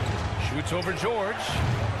 Shoots over George.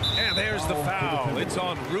 And there's the foul. It's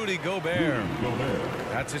on Rudy Gobert.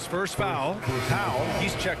 That's his first foul. Powell,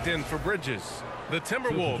 he's checked in for Bridges. The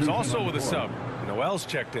Timberwolves also with a sub. Noel's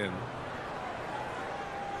checked in.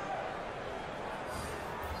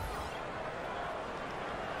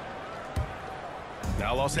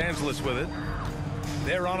 Now Los Angeles with it.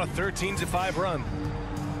 They're on a 13-5 run.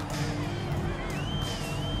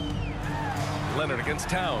 Leonard against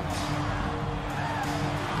Towns.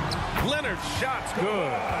 Leonard's shot's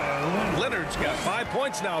good. Leonard's got 5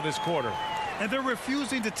 points now this quarter. And they're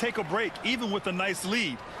refusing to take a break, even with a nice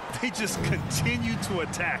lead. They just continue to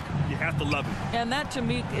attack. You have to love it. And that, to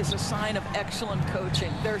me, is a sign of excellent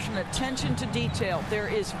coaching. There's an attention to detail. There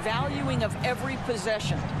is valuing of every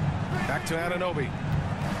possession. Back to Anunoby.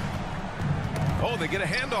 Oh, they get a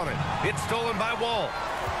hand on it. It's stolen by Wall.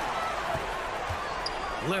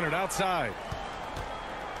 Leonard outside.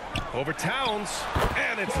 Over Towns,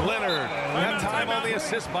 and it's Leonard. That time on the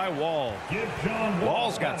assist by Wall.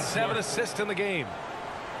 Wall's got 7 assists in the game.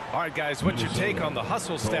 All right, guys, what's your take on the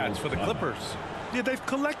hustle stats for the Clippers? Yeah, they've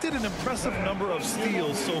collected an impressive number of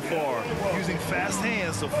steals so far, using fast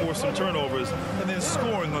hands to force some turnovers and then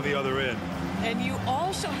scoring on the other end. And you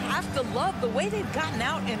also have to love the way they've gotten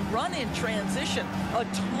out and run in transition. A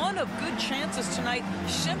ton of good chances tonight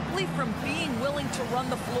simply from being willing to run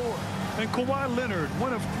the floor. And Kawhi Leonard,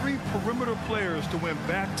 one of 3 perimeter players to win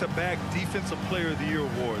back-to-back Defensive Player of the Year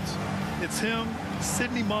awards. It's him,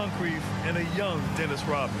 Sidney Moncrief, and a young Dennis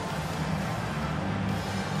Rodman.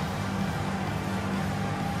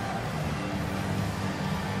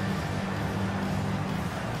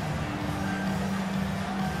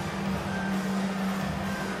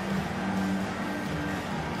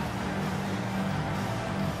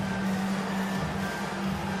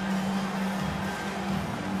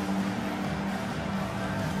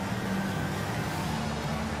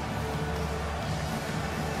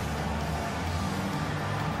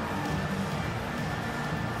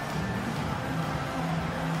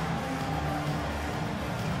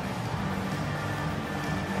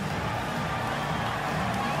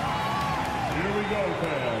 Here we go,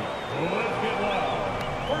 fans. Let's get loud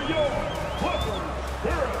for your Clippers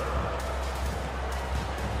Spirit.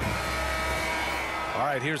 All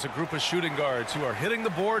right, here's a group of shooting guards who are hitting the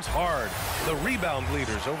boards hard. The rebound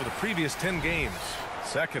leaders over the previous 10 games.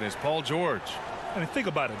 Second is Paul George. I mean, think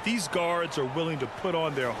about it. These guards are willing to put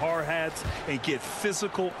on their hard hats and get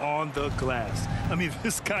physical on the glass. I mean,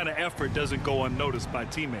 this kind of effort doesn't go unnoticed by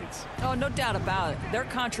teammates. Oh, no doubt about it. Their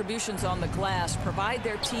contributions on the glass provide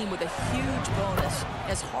their team with a huge bonus.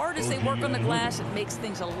 As hard as they work on the glass, it makes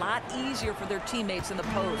things a lot easier for their teammates in the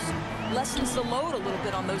post. Lessens the load a little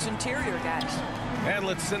bit on those interior guys. And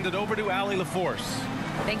let's send it over to Allie LaForce.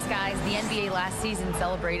 Thanks, guys. The NBA last season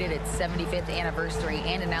celebrated its 75th anniversary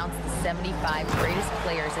and announced the 75 greatest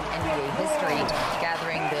players in NBA history,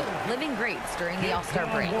 gathering the living greats during the All-Star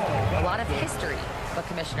break. A lot of history, but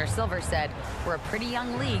Commissioner Silver said we're a pretty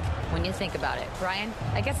young league when you think about it. Brian,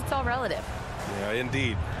 I guess it's all relative. Yeah,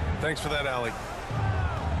 indeed. Thanks for that, Allie.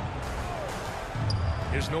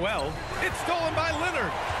 Here's Noel. It's stolen by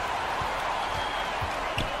Leonard.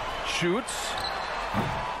 Shoots.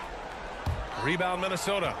 Rebound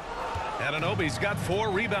Minnesota. Anunoby's got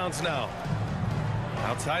 4 rebounds now.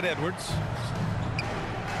 Outside Edwards.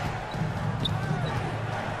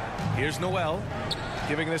 Here's Noel,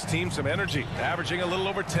 giving this team some energy, averaging a little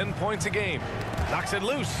over 10 points a game. Knocks it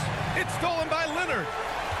loose. It's stolen by Leonard.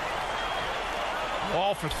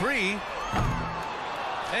 Ball for 3.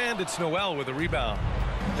 And it's Noel with a rebound.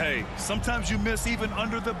 Hey, sometimes you miss even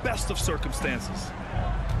under the best of circumstances.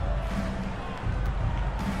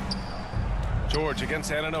 George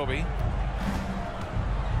against Anunoby.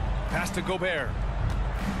 Pass to Gobert.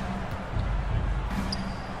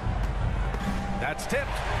 That's tipped.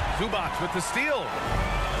 Zubac with the steal.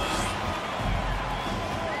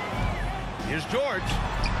 Here's George.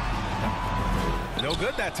 No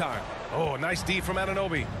good that time. Oh, nice D from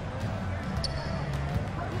Anunoby.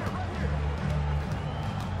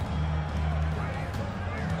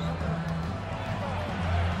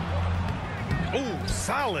 Oh,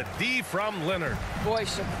 solid D from Leonard. Boy,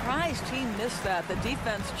 surprised he missed that. The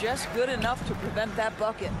defense just good enough to prevent that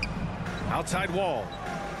bucket. Outside Wall.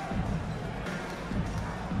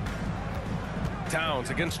 Towns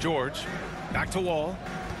against George. Back to Wall.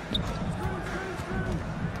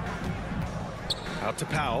 Out to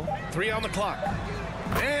Powell. 3 on the clock.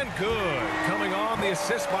 And good. Coming on the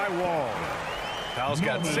assist by Wall. Powell's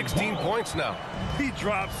got 16 points now. He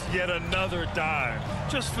drops yet another dime,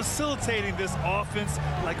 just facilitating this offense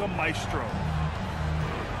like a maestro.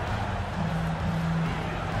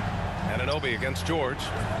 Anunoby against George.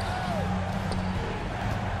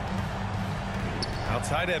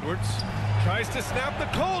 Outside Edwards. Tries to snap the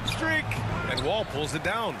cold streak. And Wall pulls it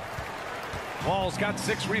down. Wall's got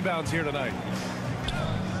 6 rebounds here tonight.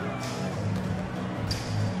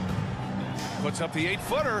 Puts up the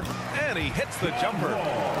 8-footer, and he hits the jumper.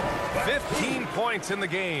 15 points in the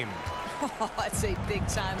game. Oh, that's a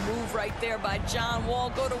big-time move right there by John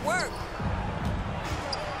Wall. Go to work.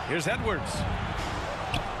 Here's Edwards.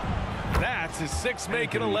 That's his 6th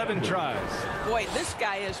make in 11 tries. Boy, this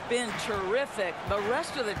guy has been terrific. The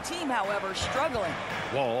rest of the team, however, struggling.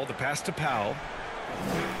 Wall, the pass to Powell.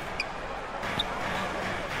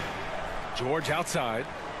 George outside.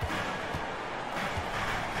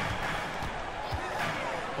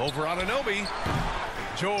 Over on Anunoby.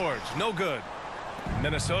 George, no good.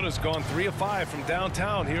 Minnesota's gone 3 of 5 from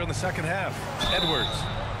downtown here in the second half. Edwards.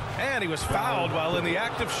 And he was fouled while in the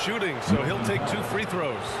act of shooting, so he'll take 2 free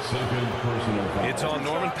throws. It's on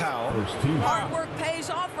Norman Powell. Hard work pays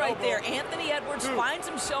off right there. Anthony Edwards finds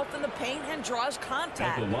himself in the paint and draws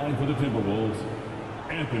contact. At the line for the Timberwolves,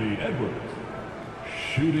 Anthony Edwards,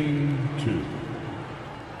 shooting 2.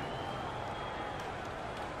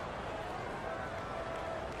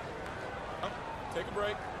 Take a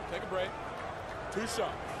break. Take a break. 2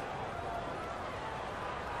 shots.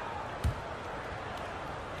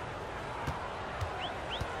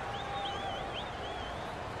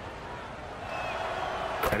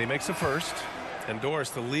 And he makes a first. And Doris,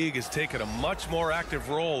 the league has taken a much more active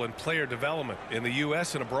role in player development in the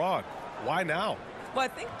U.S. and abroad. Why now? Well, I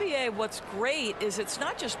think, B.A., what's great is it's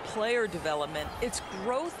not just player development. It's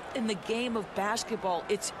growth in the game of basketball.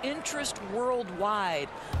 It's interest worldwide.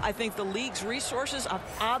 I think the league's resources have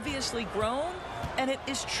obviously grown, and it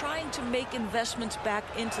is trying to make investments back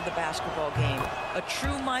into the basketball game. A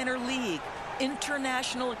true minor league,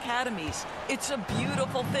 international academies. It's a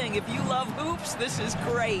beautiful thing. If you love hoops, this is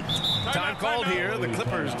great. Time called here. The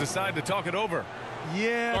Clippers decide to talk it over.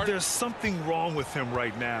 Yeah, there's something wrong with him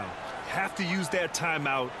right now. Have to use that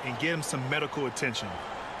timeout and get him some medical attention.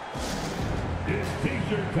 It's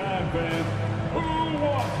T-shirt time, fans. Who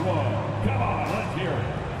wants one? Come on, let's hear it.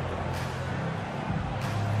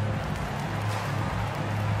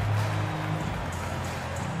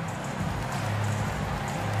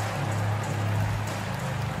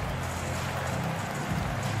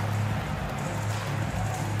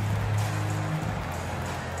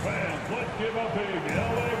 Fans, let's give a big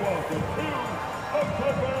LA welcome to the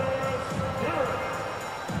Clippers.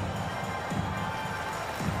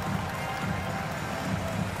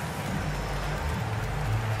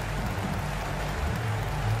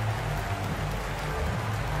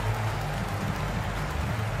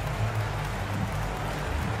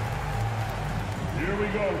 Here we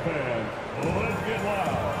go, fans. Let's get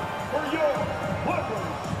loud for your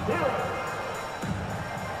Clippers Spirit.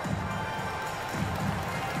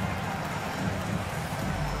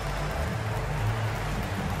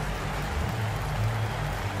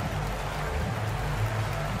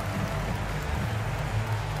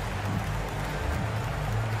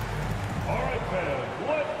 All right, fans,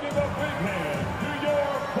 let's give a big hand to your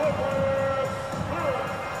Clippers Spirit.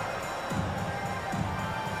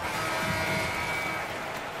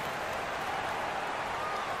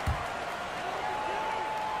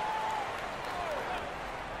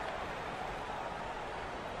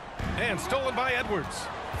 And stolen by Edwards.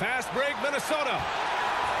 Fast break, Minnesota.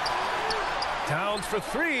 Towns for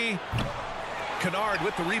 3. Kennard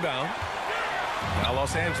with the rebound. Now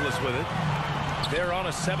Los Angeles with it. They're on a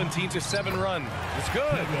 17-7 run. It's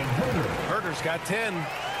good. Herter's got 10.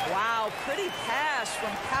 Wow, pretty pass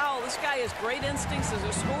from Powell. This guy has great instincts as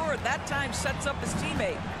a scorer. That time sets up his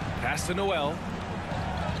teammate. Pass to Noel.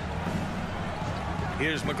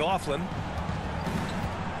 Here's McLaughlin.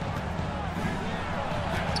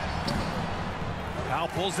 Powell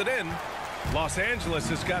pulls it in. Los Angeles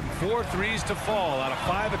has gotten 4 threes to fall out of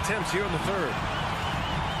 5 attempts here in the third.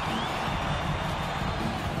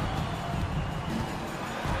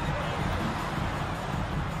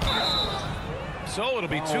 So it'll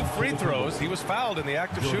be 2 free throws. He was fouled in the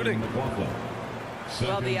act of shooting.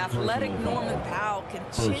 Well, the athletic Norman Powell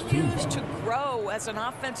continues to grow as an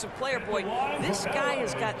offensive player. Boy, this guy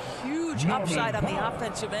has got huge upside on the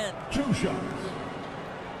offensive end. 2 shots.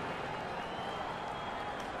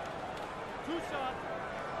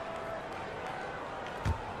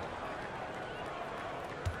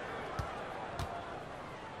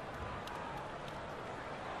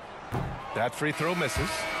 That free throw misses.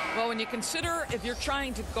 Well, when you consider if you're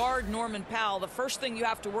trying to guard Norman Powell, the first thing you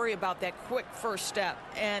have to worry about that quick first step.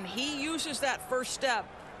 And he uses that first step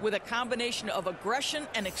with a combination of aggression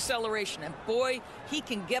and acceleration. And boy, he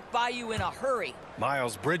can get by you in a hurry.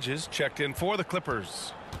 Miles Bridges checked in for the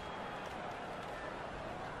Clippers.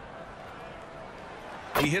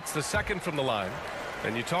 He hits the second from the line.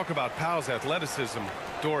 And you talk about Powell's athleticism,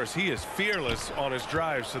 Doris, he is fearless on his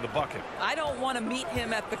drives to the bucket. I don't want to meet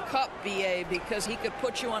him at the cup, BA, because he could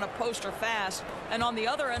put you on a poster fast. And on the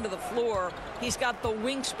other end of the floor, he's got the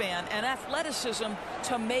wingspan and athleticism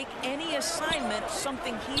to make any assignment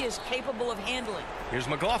something he is capable of handling. Here's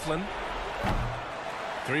McLaughlin.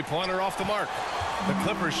 Three-pointer off the mark. The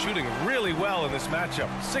Clippers shooting really well in this matchup.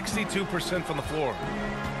 62% from the floor.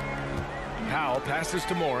 Powell passes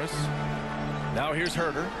to Morris. Now here's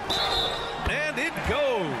Herter. And it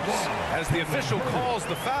goes. As the official calls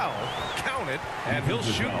the foul, count it, and he'll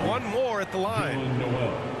shoot one more at the line.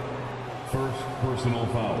 Noel. First personal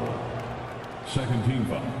foul. Second team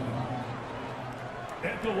foul.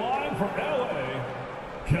 At the line for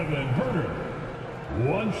LA, Kevin Herter.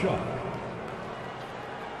 1 shot.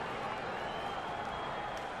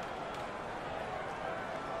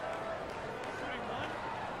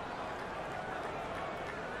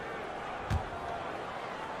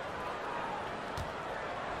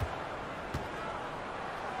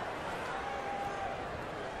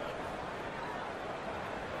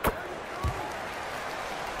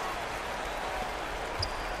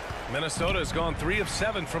 Minnesota has gone 3 of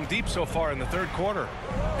 7 from deep so far in the third quarter.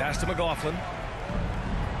 Pass to McLaughlin.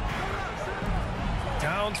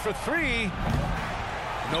 Towns for 3.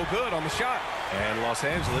 No good on the shot. And Los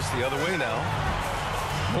Angeles the other way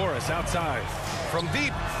now. Morris outside from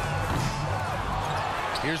deep.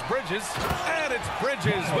 Here's Bridges. And it's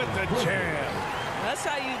Bridges with the jam. That's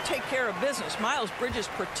how you take care of business. Miles Bridges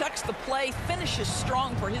protects the play, finishes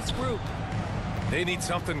strong for his group. They need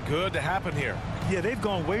something good to happen here. Yeah, they've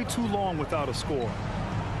gone way too long without a score.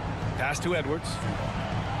 Pass to Edwards.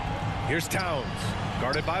 Here's Towns.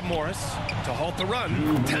 Guarded by Morris to halt the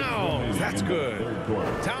run. Towns, that's good.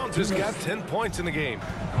 Towns has got 10 points in the game.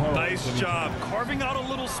 Nice job carving out a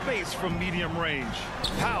little space from medium range.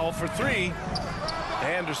 Powell for 3.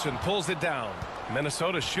 Anderson pulls it down.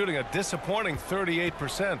 Minnesota shooting a disappointing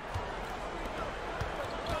 38%.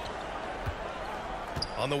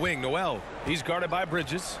 On the wing, Noel. He's guarded by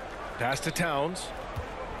Bridges. Pass to Towns.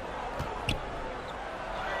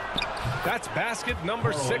 That's basket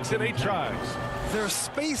number 6 in 8 tries. Their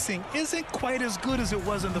spacing isn't quite as good as it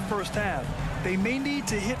was in the first half. They may need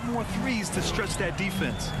to hit more threes to stretch that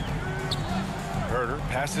defense. Herter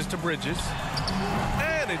passes to Bridges.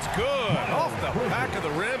 And it's good. Off the back of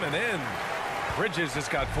the rim and in. Bridges has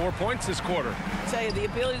got 4 points this quarter. I tell you, the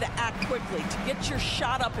ability to act quickly, to get your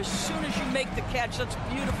shot up as soon as you make the catch, that's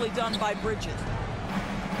beautifully done by Bridges.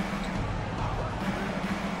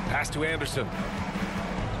 Pass to Anderson.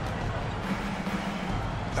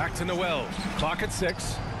 Back to Noel. Clock at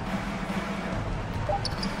 6.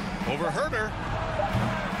 Over Herter.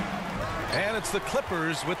 And it's the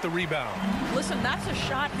Clippers with the rebound. Listen, that's a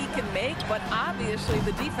shot he can make, but obviously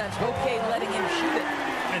the defense okay letting him shoot it.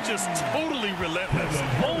 And just totally relentless,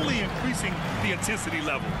 only increasing the intensity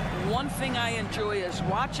level. One thing I enjoy is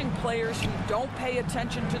watching players who don't pay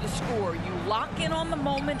attention to the score. You lock in on the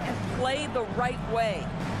moment and play the right way.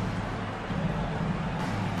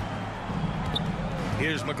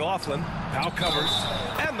 Here's McLaughlin. Powell covers.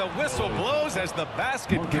 And the whistle blows as the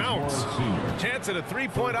basket counts. Chance at a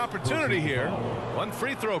 3-point opportunity here. One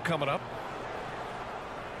free throw coming up.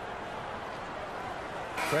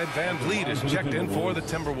 Fred VanVleet is checked in for the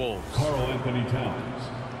Timberwolves. Karl-Anthony Towns.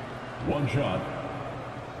 1 shot.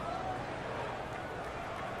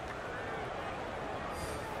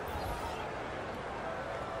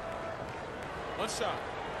 One shot.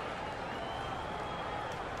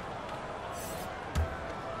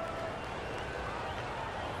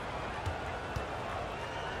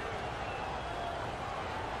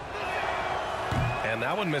 And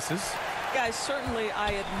that one misses. Guys, certainly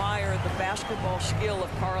I admire the basketball skill of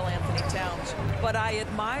Karl-Anthony Towns, but I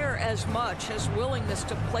admire as much his willingness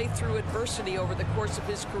to play through adversity over the course of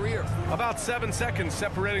his career. About 7 seconds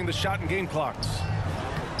separating the shot and game clocks.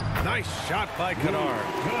 Nice shot by Kennard.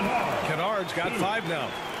 Kennard's got 5 now.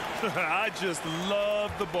 I just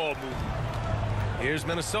love the ball movement. Here's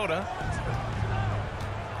Minnesota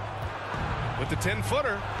with the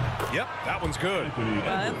 10-footer. Yep, that one's good.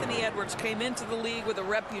 Anthony Edwards came into the league with a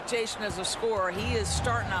reputation as a scorer. He is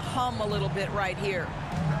starting to hum a little bit right here.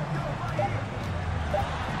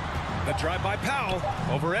 The drive by Powell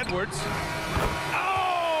over Edwards.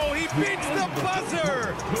 Oh, he beats the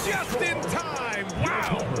buzzer just in time.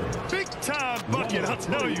 Wow. Big time bucket, I'll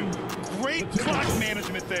tell you. Great clock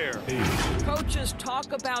management there. Coaches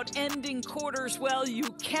talk about ending quarters. Well, you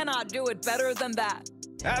cannot do it better than that.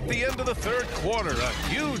 At the end of the 3rd quarter, a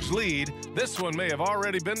huge lead. This one may have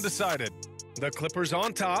already been decided. The Clippers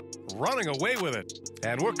on top, running away with it.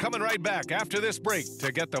 And we're coming right back after this break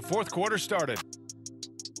to get the 4th quarter started.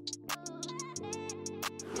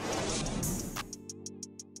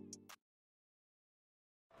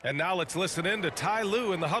 And now let's listen in to Ty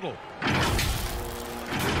Lue in the huddle.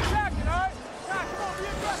 Attacking, all right? Nah, come on, be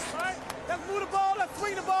aggressive, all right? Let's move the ball, let's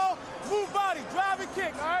swing the ball, move body, drive and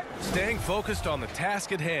kick, all right? Staying focused on the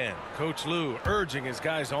task at hand. Coach Lue urging his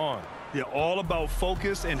guys on. Yeah, all about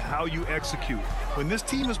focus and how you execute. When this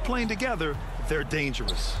team is playing together, they're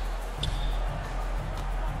dangerous.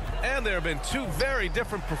 And there have been 2 very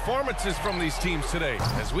different performances from these teams today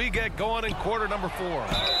as we get going in quarter number 4.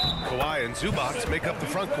 Kawhi and Zubac make up the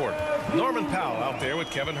front court. Norman Powell out there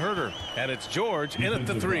with Kevin Huerter. And it's George in at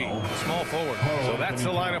the 3, the small forward. So that's the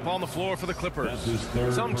lineup on the floor for the Clippers.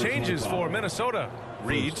 Some changes for Minnesota.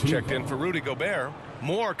 Reed's checked in for Rudy Gobert.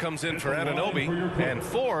 Moore comes in for Anunoby. And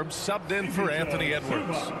Forbes subbed in for Anthony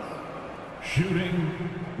Edwards. Shooting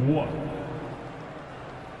 1.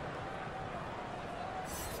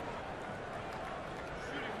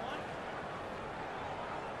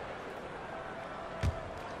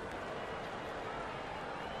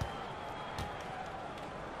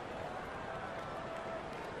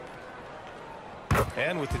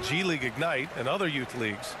 And with the G League Ignite and other youth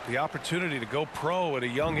leagues, the opportunity to go pro at a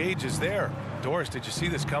young age is there. Doris, did you see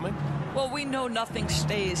this coming? Well, we know nothing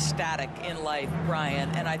stays static in life, Brian,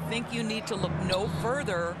 and I think you need to look no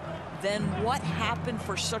further than what happened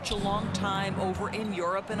for such a long time over in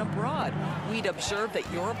Europe and abroad. We'd observed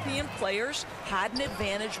that European players had an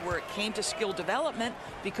advantage where it came to skill development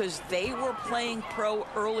because they were playing pro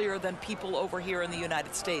earlier than people over here in the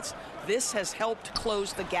United States. This has helped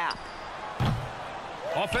close the gap.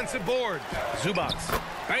 Offensive board. Zubac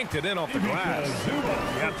banked it in off the glass. You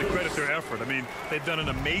have to credit their effort. I mean, they've done an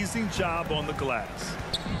amazing job on the glass.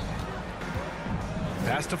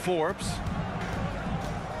 Pass to Forbes.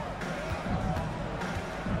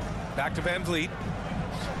 Back to Van Vliet.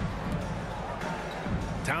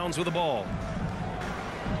 Towns with the ball.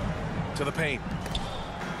 To the paint.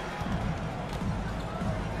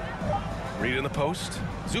 Reed in the post.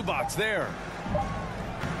 Zubac there.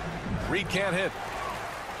 Reed can't hit.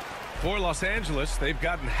 For Los Angeles, they've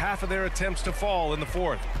gotten half of their attempts to fall in the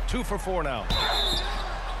 4th. 2 for 4 now.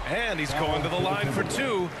 And he's going to the line for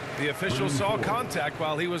 2. The official saw contact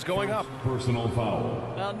while he was going up. Personal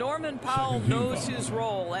foul. Well, Norman Powell knows his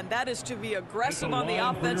role, and that is to be aggressive on the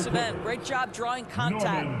offensive end. Great job drawing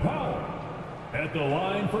contact. Norman Powell at the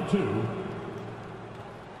line for 2.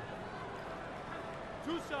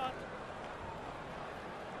 2 shots.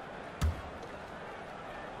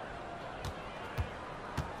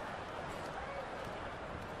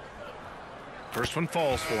 First one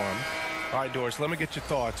falls for him. All right, Doris, let me get your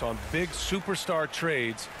thoughts on big superstar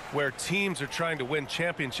trades where teams are trying to win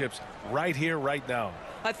championships right here, right now.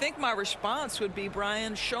 I think my response would be,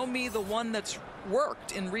 Brian, show me the one that's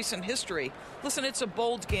worked in recent history. Listen, it's a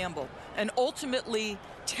bold gamble, and ultimately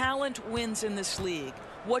talent wins in this league.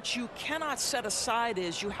 What you cannot set aside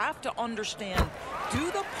is you have to understand, do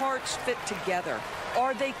the parts fit together?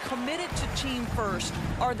 Are they committed to team first?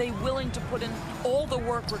 Are they willing to put in all the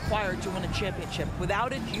work required to win a championship?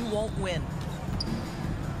 Without it, you won't win.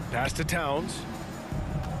 Pass to Towns.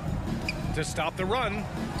 To stop the run.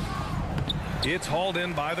 It's hauled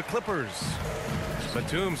in by the Clippers.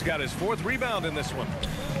 Batum's got his 4th rebound in this one.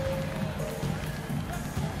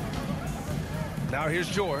 Now here's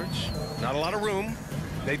George. Not a lot of room.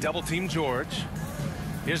 They double team George.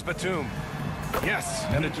 Here's Batum. Yes,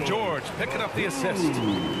 and it's George picking up the assist.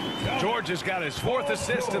 George has got his 4th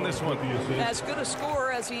assist in this one. As good a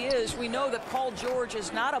scorer as he is, we know that Paul George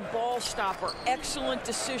is not a ball stopper. Excellent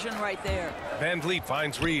decision right there. Van Vliet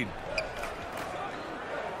finds Reed.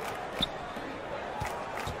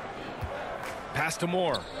 Pass to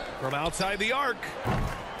Moore from outside the arc.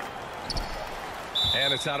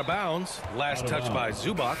 And it's out of bounds. Last touch by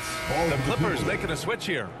Zubac. The Clippers making a switch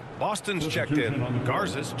here. Boston's checked in.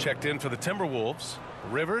 Garza's checked in for the Timberwolves.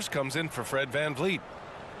 Rivers comes in for Fred VanVleet.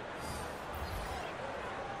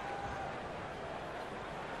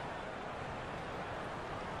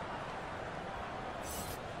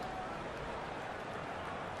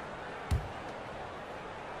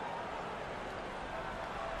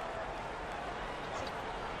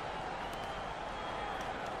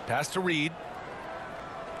 Pass to Reed.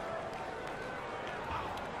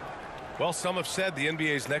 Well, some have said the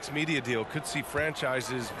NBA's next media deal could see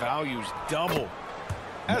franchises' values double.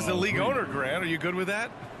 As a league owner, Grant, are you good with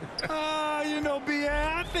that? You know,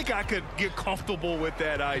 I think I could get comfortable with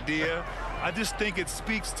that idea. I just think it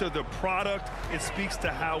speaks to the product. It speaks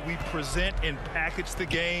to how we present and package the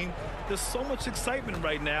game. There's so much excitement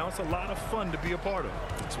right now. It's a lot of fun to be a part of.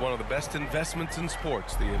 It's one of the best investments in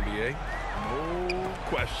sports, the NBA. No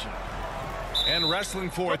question. And wrestling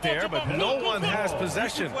for it there, but no one has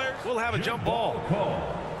possession. We'll have a jump ball.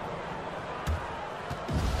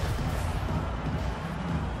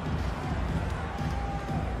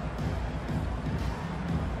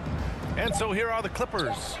 And so here are the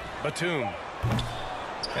Clippers. Batum.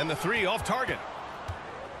 And the three off target.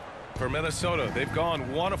 For Minnesota, they've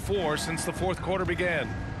gone 1 of 4 since the fourth quarter began.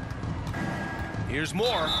 Here's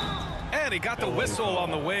Moore. And he got the whistle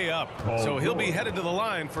on the way up. So he'll be headed to the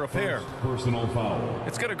line for a pair. Personal foul.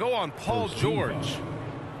 It's going to go on Paul George.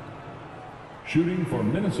 Shooting for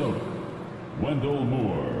Minnesota, Wendell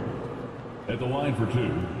Moore. At the line for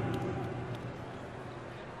 2.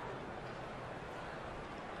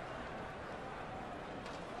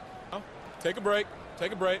 Take a break.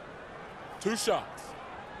 Take a break. 2 shots.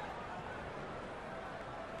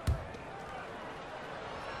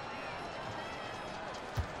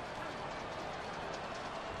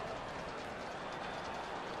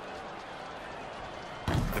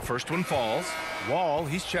 The first one falls. Wall,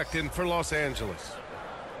 he's checked in for Los Angeles.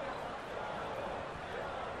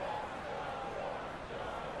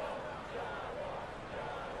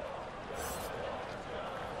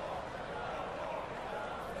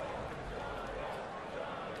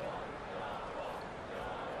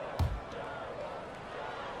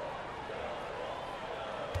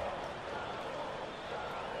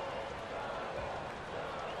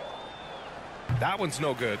 That one's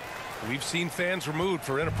no good. We've seen fans removed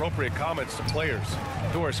for inappropriate comments to players.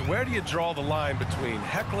 Doris, where do you draw the line between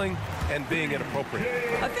heckling and being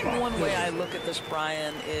inappropriate? I think one way I look at this,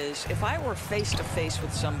 Brian, is if I were face-to-face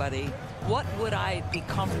with somebody, what would I be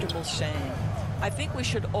comfortable saying? I think we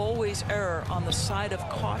should always err on the side of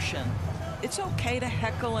caution. It's okay to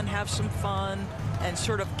heckle and have some fun and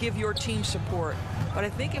sort of give your team support. But I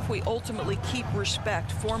think if we ultimately keep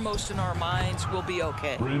respect foremost in our minds, we'll be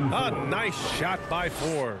okay. A nice shot by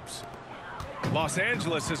Forbes. Los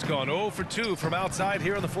Angeles has gone 0 for 2 from outside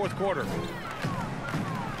here in the fourth quarter.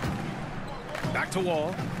 Back to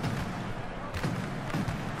Wall.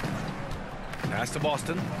 Pass to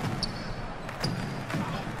Boston.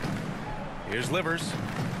 Here's Livers.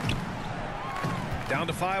 Down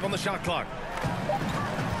to 5 on the shot clock.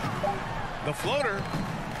 The floater.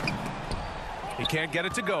 He can't get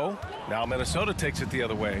it to go. Now Minnesota takes it the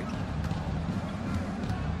other way.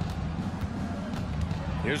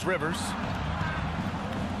 Here's Rivers.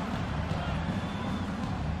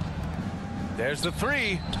 There's the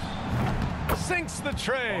 3. Sinks the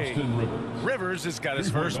tray. Rivers has got his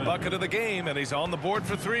first bucket of the game, and he's on the board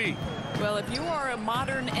for 3. Well, if you are a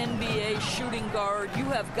modern NBA shooting guard, you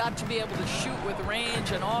have got to be able to shoot with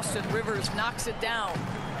range, and Austin Rivers knocks it down.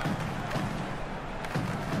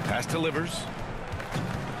 Pass to Livers.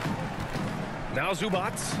 Now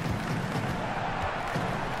Zubac.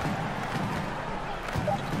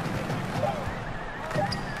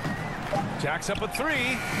 Jacks up a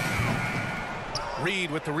 3.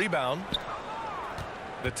 Reed with the rebound.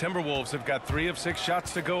 The Timberwolves have got 3 of 6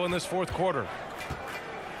 shots to go in this fourth quarter.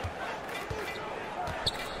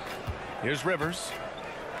 Here's Rivers.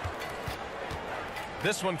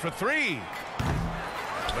 This one for 3.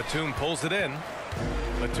 Batum pulls it in.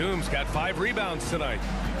 Batum's got 5 rebounds tonight.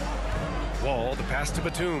 Wall, the pass to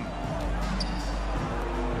Batum.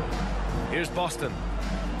 Here's Boston.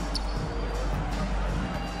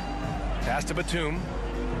 Pass to Batum.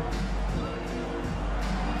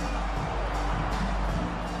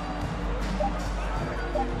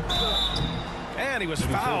 And he was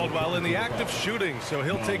fouled while in the act of shooting, so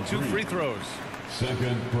he'll take 2 free throws.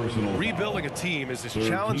 Second personal. Rebuilding a team is as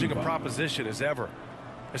challenging a proposition as ever.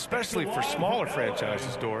 especially for smaller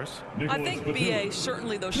franchises, Doris. I think, BA,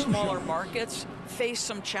 certainly those smaller markets face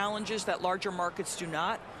some challenges that larger markets do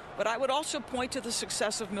not. But I would also point to the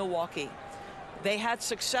success of Milwaukee. They had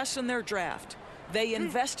success in their draft. They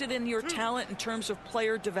invested in your talent in terms of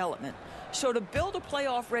player development. So to build a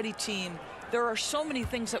playoff-ready team, there are so many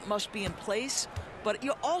things that must be in place, but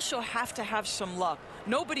you also have to have some luck.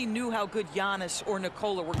 Nobody knew how good Giannis or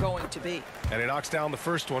Nikola were going to be. And he knocks down the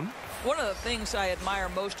first one. One of the things I admire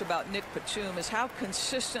most about Nick Batum is how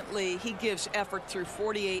consistently he gives effort through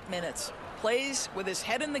 48 minutes. Plays with his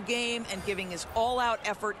head in the game and giving his all-out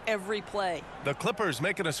effort every play. The Clippers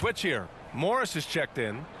making a switch here. Morris is checked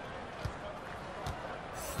in.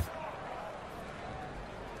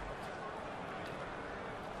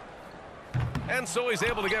 And so he's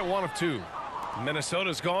able to get one of two.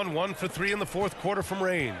 Minnesota's gone 1 for 3 in the fourth quarter from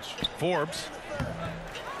range. Forbes.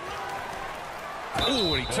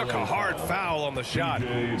 Ooh, and he took a hard foul on the shot.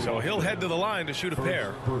 So he'll head to the line to shoot a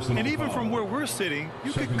pair. And even from where we're sitting,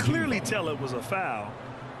 you could clearly tell it was a foul.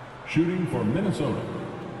 Shooting for Minnesota,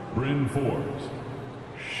 Bryn Forbes.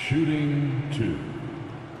 Shooting 2.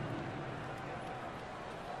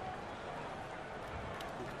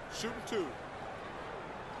 Shooting 2.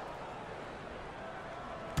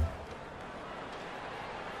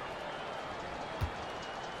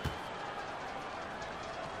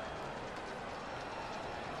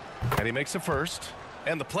 And he makes a first.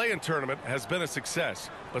 And the play-in tournament has been a success.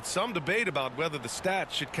 But some debate about whether the stats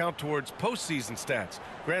should count towards postseason stats.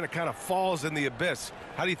 Grant, it kind of falls in the abyss.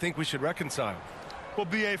 How do you think we should reconcile? Well,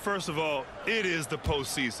 BA, first of all, it is the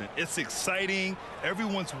postseason. It's exciting.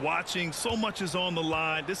 Everyone's watching. So much is on the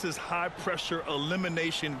line. This is high-pressure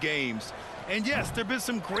elimination games. And yes, there have been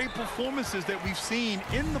some great performances that we've seen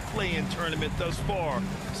in the play-in tournament thus far.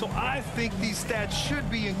 So I think these stats should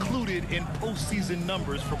be included in postseason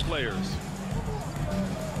numbers for players.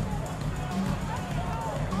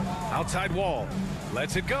 Outside Wall.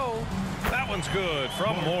 Lets it go. That one's good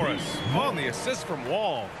from Morris. On the assist from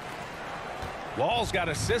Wall. Wall's got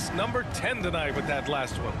assist number 10 tonight with that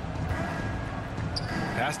last one.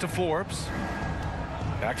 Pass to Forbes.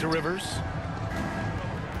 Back to Rivers.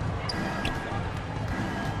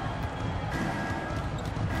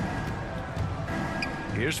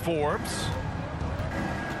 Here's Forbes.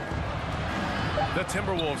 The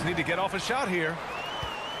Timberwolves need to get off a shot here.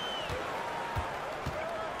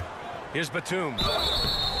 Here's Batum.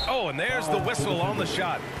 Oh, and there's the whistle on the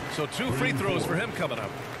shot. So 2 free throws for him coming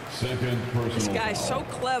up. This guy's so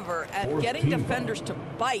clever at getting defenders to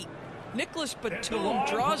bite. Nicholas Batum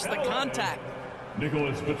draws the contact.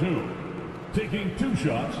 Nicholas Batum taking 2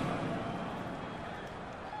 shots.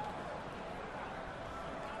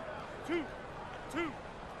 2.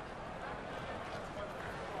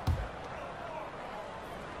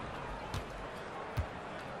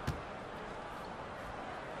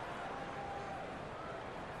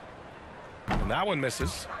 And that one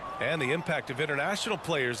misses. And the impact of international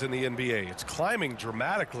players in the NBA. It's climbing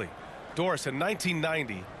dramatically. Doris, in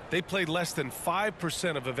 1990, they played less than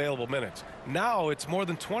 5% of available minutes. Now it's more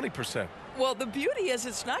than 20%. Well, the beauty is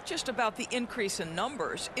it's not just about the increase in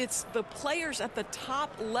numbers. It's the players at the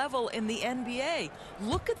top level in the NBA.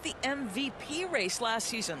 Look at the MVP race last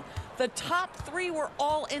season. The top 3 were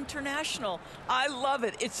all international. I love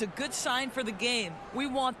it. It's a good sign for the game. We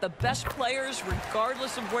want the best players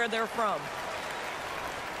regardless of where they're from.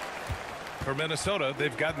 For Minnesota,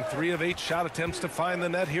 they've gotten 3 of 8 shot attempts to find the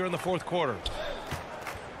net here in the fourth quarter.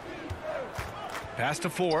 Pass to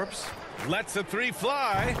Forbes. Lets the 3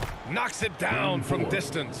 fly. Knocks it down from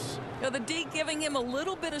distance. Now the D giving him a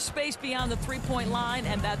little bit of space beyond the three-point line,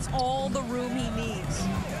 and that's all the room he needs.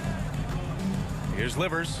 Here's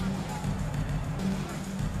Livers.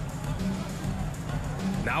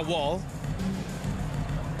 Now Wall.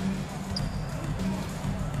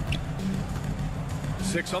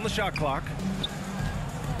 Six on the shot clock.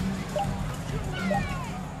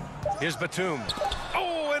 Here's Batum.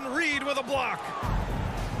 Oh, and Reed with a block.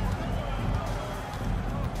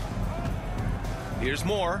 Here's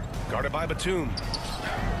Moore, guarded by Batum.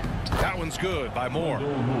 That one's good by Moore.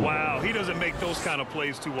 Wow, he doesn't make those kind of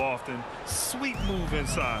plays too often. Sweet move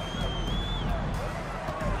inside.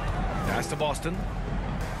 Pass to Boston.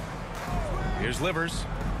 Here's Livers.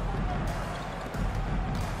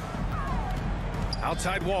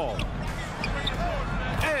 Outside Wall.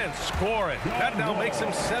 And score it. That now makes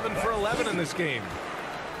him 7 for 11 in this game.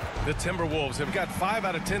 The Timberwolves have got 5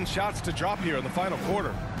 out of 10 shots to drop here in the final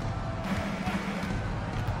quarter.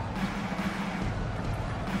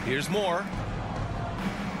 Here's Moore.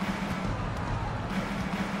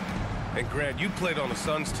 And Grant, you played on the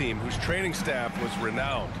Suns team whose training staff was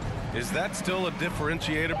renowned. Is that still a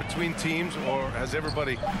differentiator between teams, or has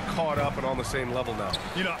everybody caught up and on the same level now?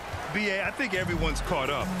 You know, B.A., I think everyone's caught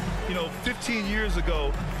up. You know, 15 years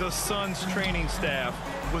ago, the Suns training staff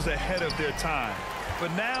was ahead of their time.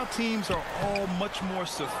 But now teams are all much more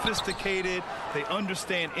sophisticated. They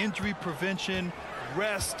understand injury prevention,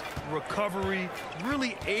 rest, recovery,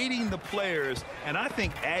 really aiding the players, and I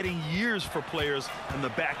think adding years for players in the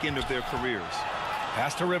back end of their careers.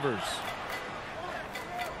 Pass to Rivers.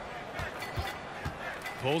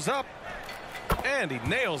 Pulls up. And he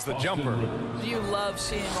nails the jumper. You love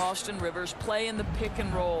seeing Austin Rivers play in the pick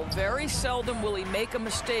and roll. Very seldom will he make a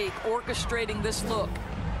mistake orchestrating this look.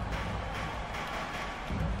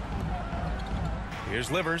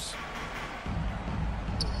 Here's Livers.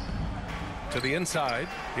 To the inside.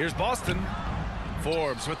 Here's Boston.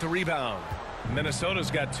 Forbes with the rebound.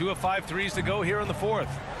 Minnesota's got 2 of 5 threes to go here in the fourth.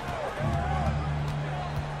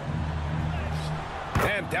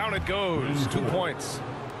 And down it goes. 2 points.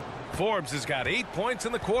 Forbes has got 8 points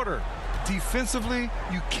in the quarter. Defensively,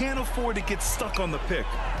 you can't afford to get stuck on the pick.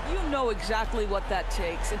 You know exactly what that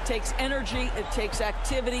takes. It takes energy, it takes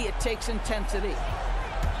activity, it takes intensity.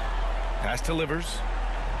 Pass to Livers.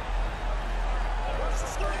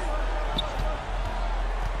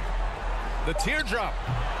 The teardrop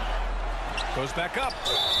goes back up.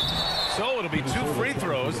 So it'll be 2 free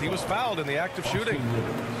throws. He was fouled in the act of shooting.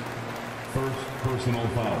 First personal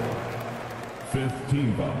foul. 5th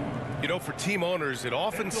team foul. You know, for team owners, it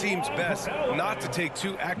often seems best not to take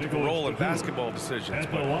too active a role in basketball decisions.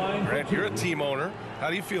 But Grant, you're a team owner. How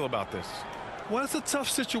do you feel about this? Well, it's a tough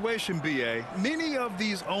situation, B.A. Many of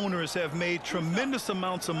these owners have made tremendous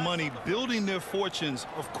amounts of money building their fortunes,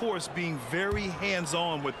 of course, being very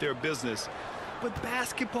hands-on with their business. But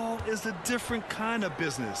basketball is a different kind of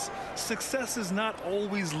business. Success is not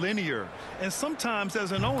always linear. And sometimes,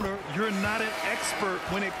 as an owner, you're not an expert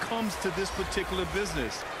when it comes to this particular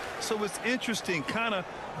business. So it's interesting, kind of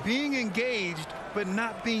being engaged, but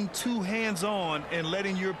not being too hands-on and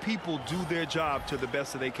letting your people do their job to the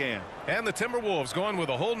best that they can. And the Timberwolves going with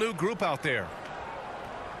a whole new group out there.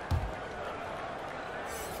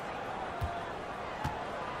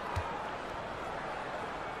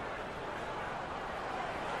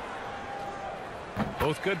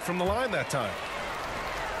 Both good from the line that time.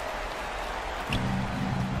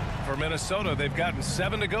 For Minnesota, they've gotten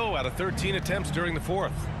 7 to go out of 13 attempts during the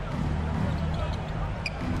fourth.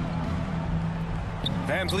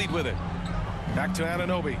 Van Vliet with it. Back to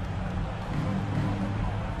Anunoby.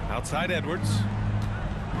 Outside Edwards.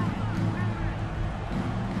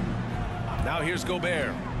 Now here's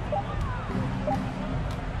Gobert.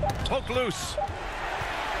 Poke loose.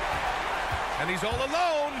 And he's all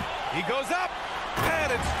alone. He goes up.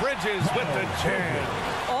 And it's Bridges with the jam.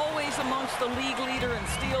 Always amongst the league leader in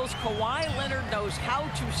steals, Kawhi Leonard knows how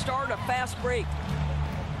to start a fast break.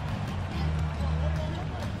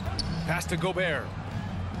 Pass to Gobert.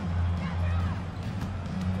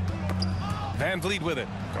 Van Vliet with it.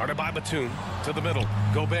 Guarded by Batum. To the middle.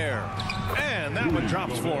 Gobert. And that one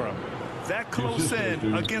drops for him. That close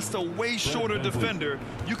in against a way shorter defender,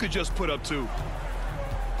 you could just put up 2.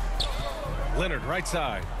 Leonard right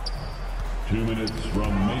side. 2 minutes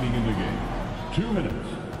remaining in the game. 2 minutes.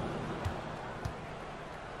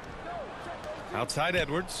 Outside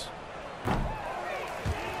Edwards.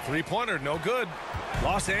 Three-pointer, no good.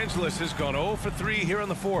 Los Angeles has gone 0 for 3 here in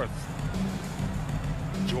the fourth.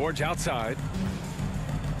 George outside.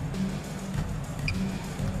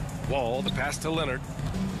 Wall, the pass to Leonard.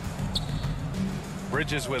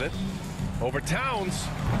 Bridges with it. Over Towns.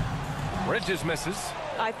 Bridges misses.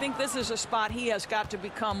 I think this is a spot he has got to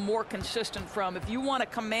become more consistent from if you want to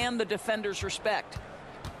command the defender's respect.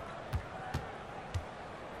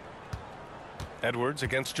 Edwards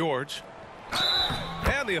against George.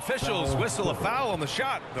 And the officials whistle a foul on the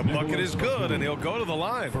shot. The bucket is good, and he'll go to the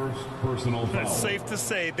line. First personal foul. It's safe to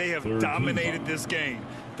say they have dominated this game.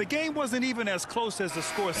 The game wasn't even as close as the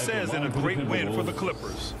score says in a great win for the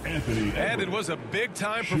Clippers. And it was a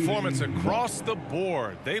big-time performance across the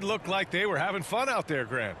board. They looked like they were having fun out there,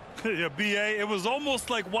 Grant. Yeah, B.A., it was almost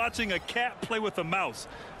like watching a cat play with a mouse.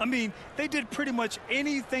 I mean, they did pretty much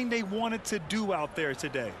anything they wanted to do out there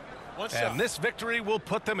today. And this victory will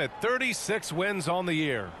put them at 36 wins on the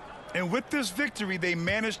year. And with this victory, they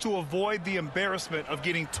managed to avoid the embarrassment of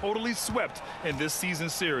getting totally swept in this season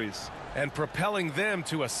series. And propelling them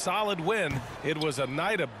to a solid win, it was a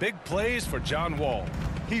night of big plays for John Wall.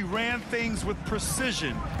 He ran things with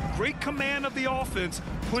precision, great command of the offense,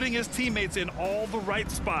 putting his teammates in all the right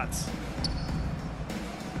spots.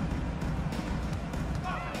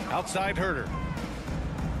 Outside Herter.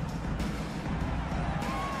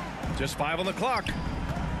 Just 5 on the clock.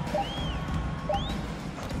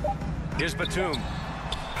 Here's Batum.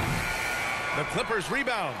 The Clippers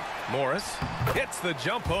rebound. Morris hits the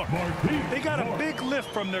jump hook. They got a big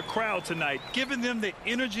lift from their crowd tonight, giving them the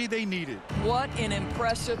energy they needed. What an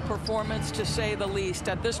impressive performance, to say the least.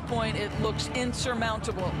 At this point, it looks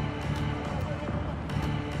insurmountable.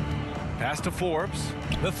 Pass to Forbes.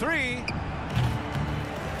 The three.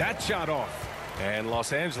 That shot off. And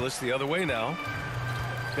Los Angeles the other way now.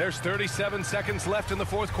 There's 37 seconds left in the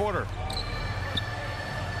fourth quarter.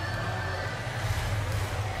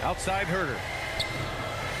 Outside Herter.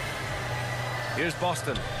 Here's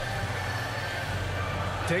Boston.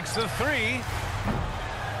 Takes the three.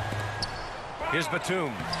 Here's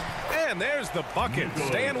Batum. And there's the bucket.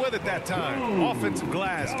 Staying with it that time. Offensive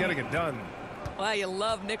glass, getting it done. Well, you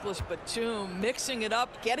love Nicholas Batum mixing it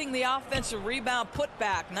up, getting the offensive rebound put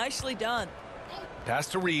back. Nicely done. Pass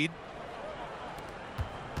to Reed.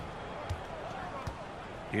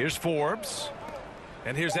 Here's Forbes.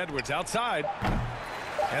 And here's Edwards outside.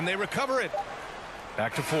 And they recover it.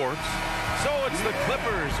 Back to Forbes. So it's the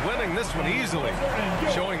Clippers winning this one easily,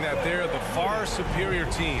 showing that they're the far superior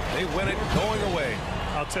team. They win it going away.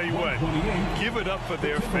 I'll tell you what, give it up for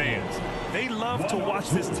their fans. They love to watch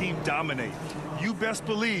this team dominate. You best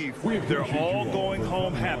believe they're all going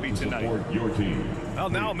home happy tonight. Well,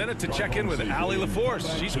 now a minute to check in with Allie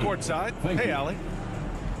LaForce. She's courtside. Hey, Allie.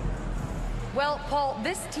 Well, Paul,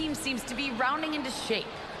 this team seems to be rounding into shape.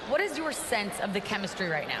 What is your sense of the chemistry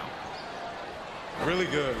right now? Really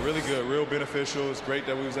good, real beneficial. It's great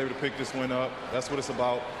that we was able to pick this one up. That's what it's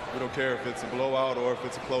about. We don't care if it's a blowout or if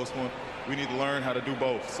it's a close one. We need to learn how to do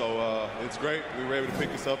both. So it's great. We were able to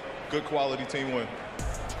pick this up. Good quality team win.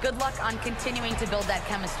 Good luck on continuing to build that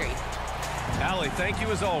chemistry. Allie, thank you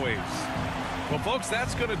as always. Well, folks,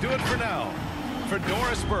 that's going to do it for now. For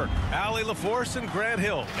Doris Burke, Allie LaForce, and Grant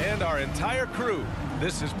Hill, and our entire crew,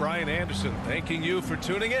 this is Brian Anderson thanking you for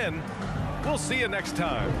tuning in. We'll see you next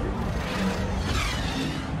time.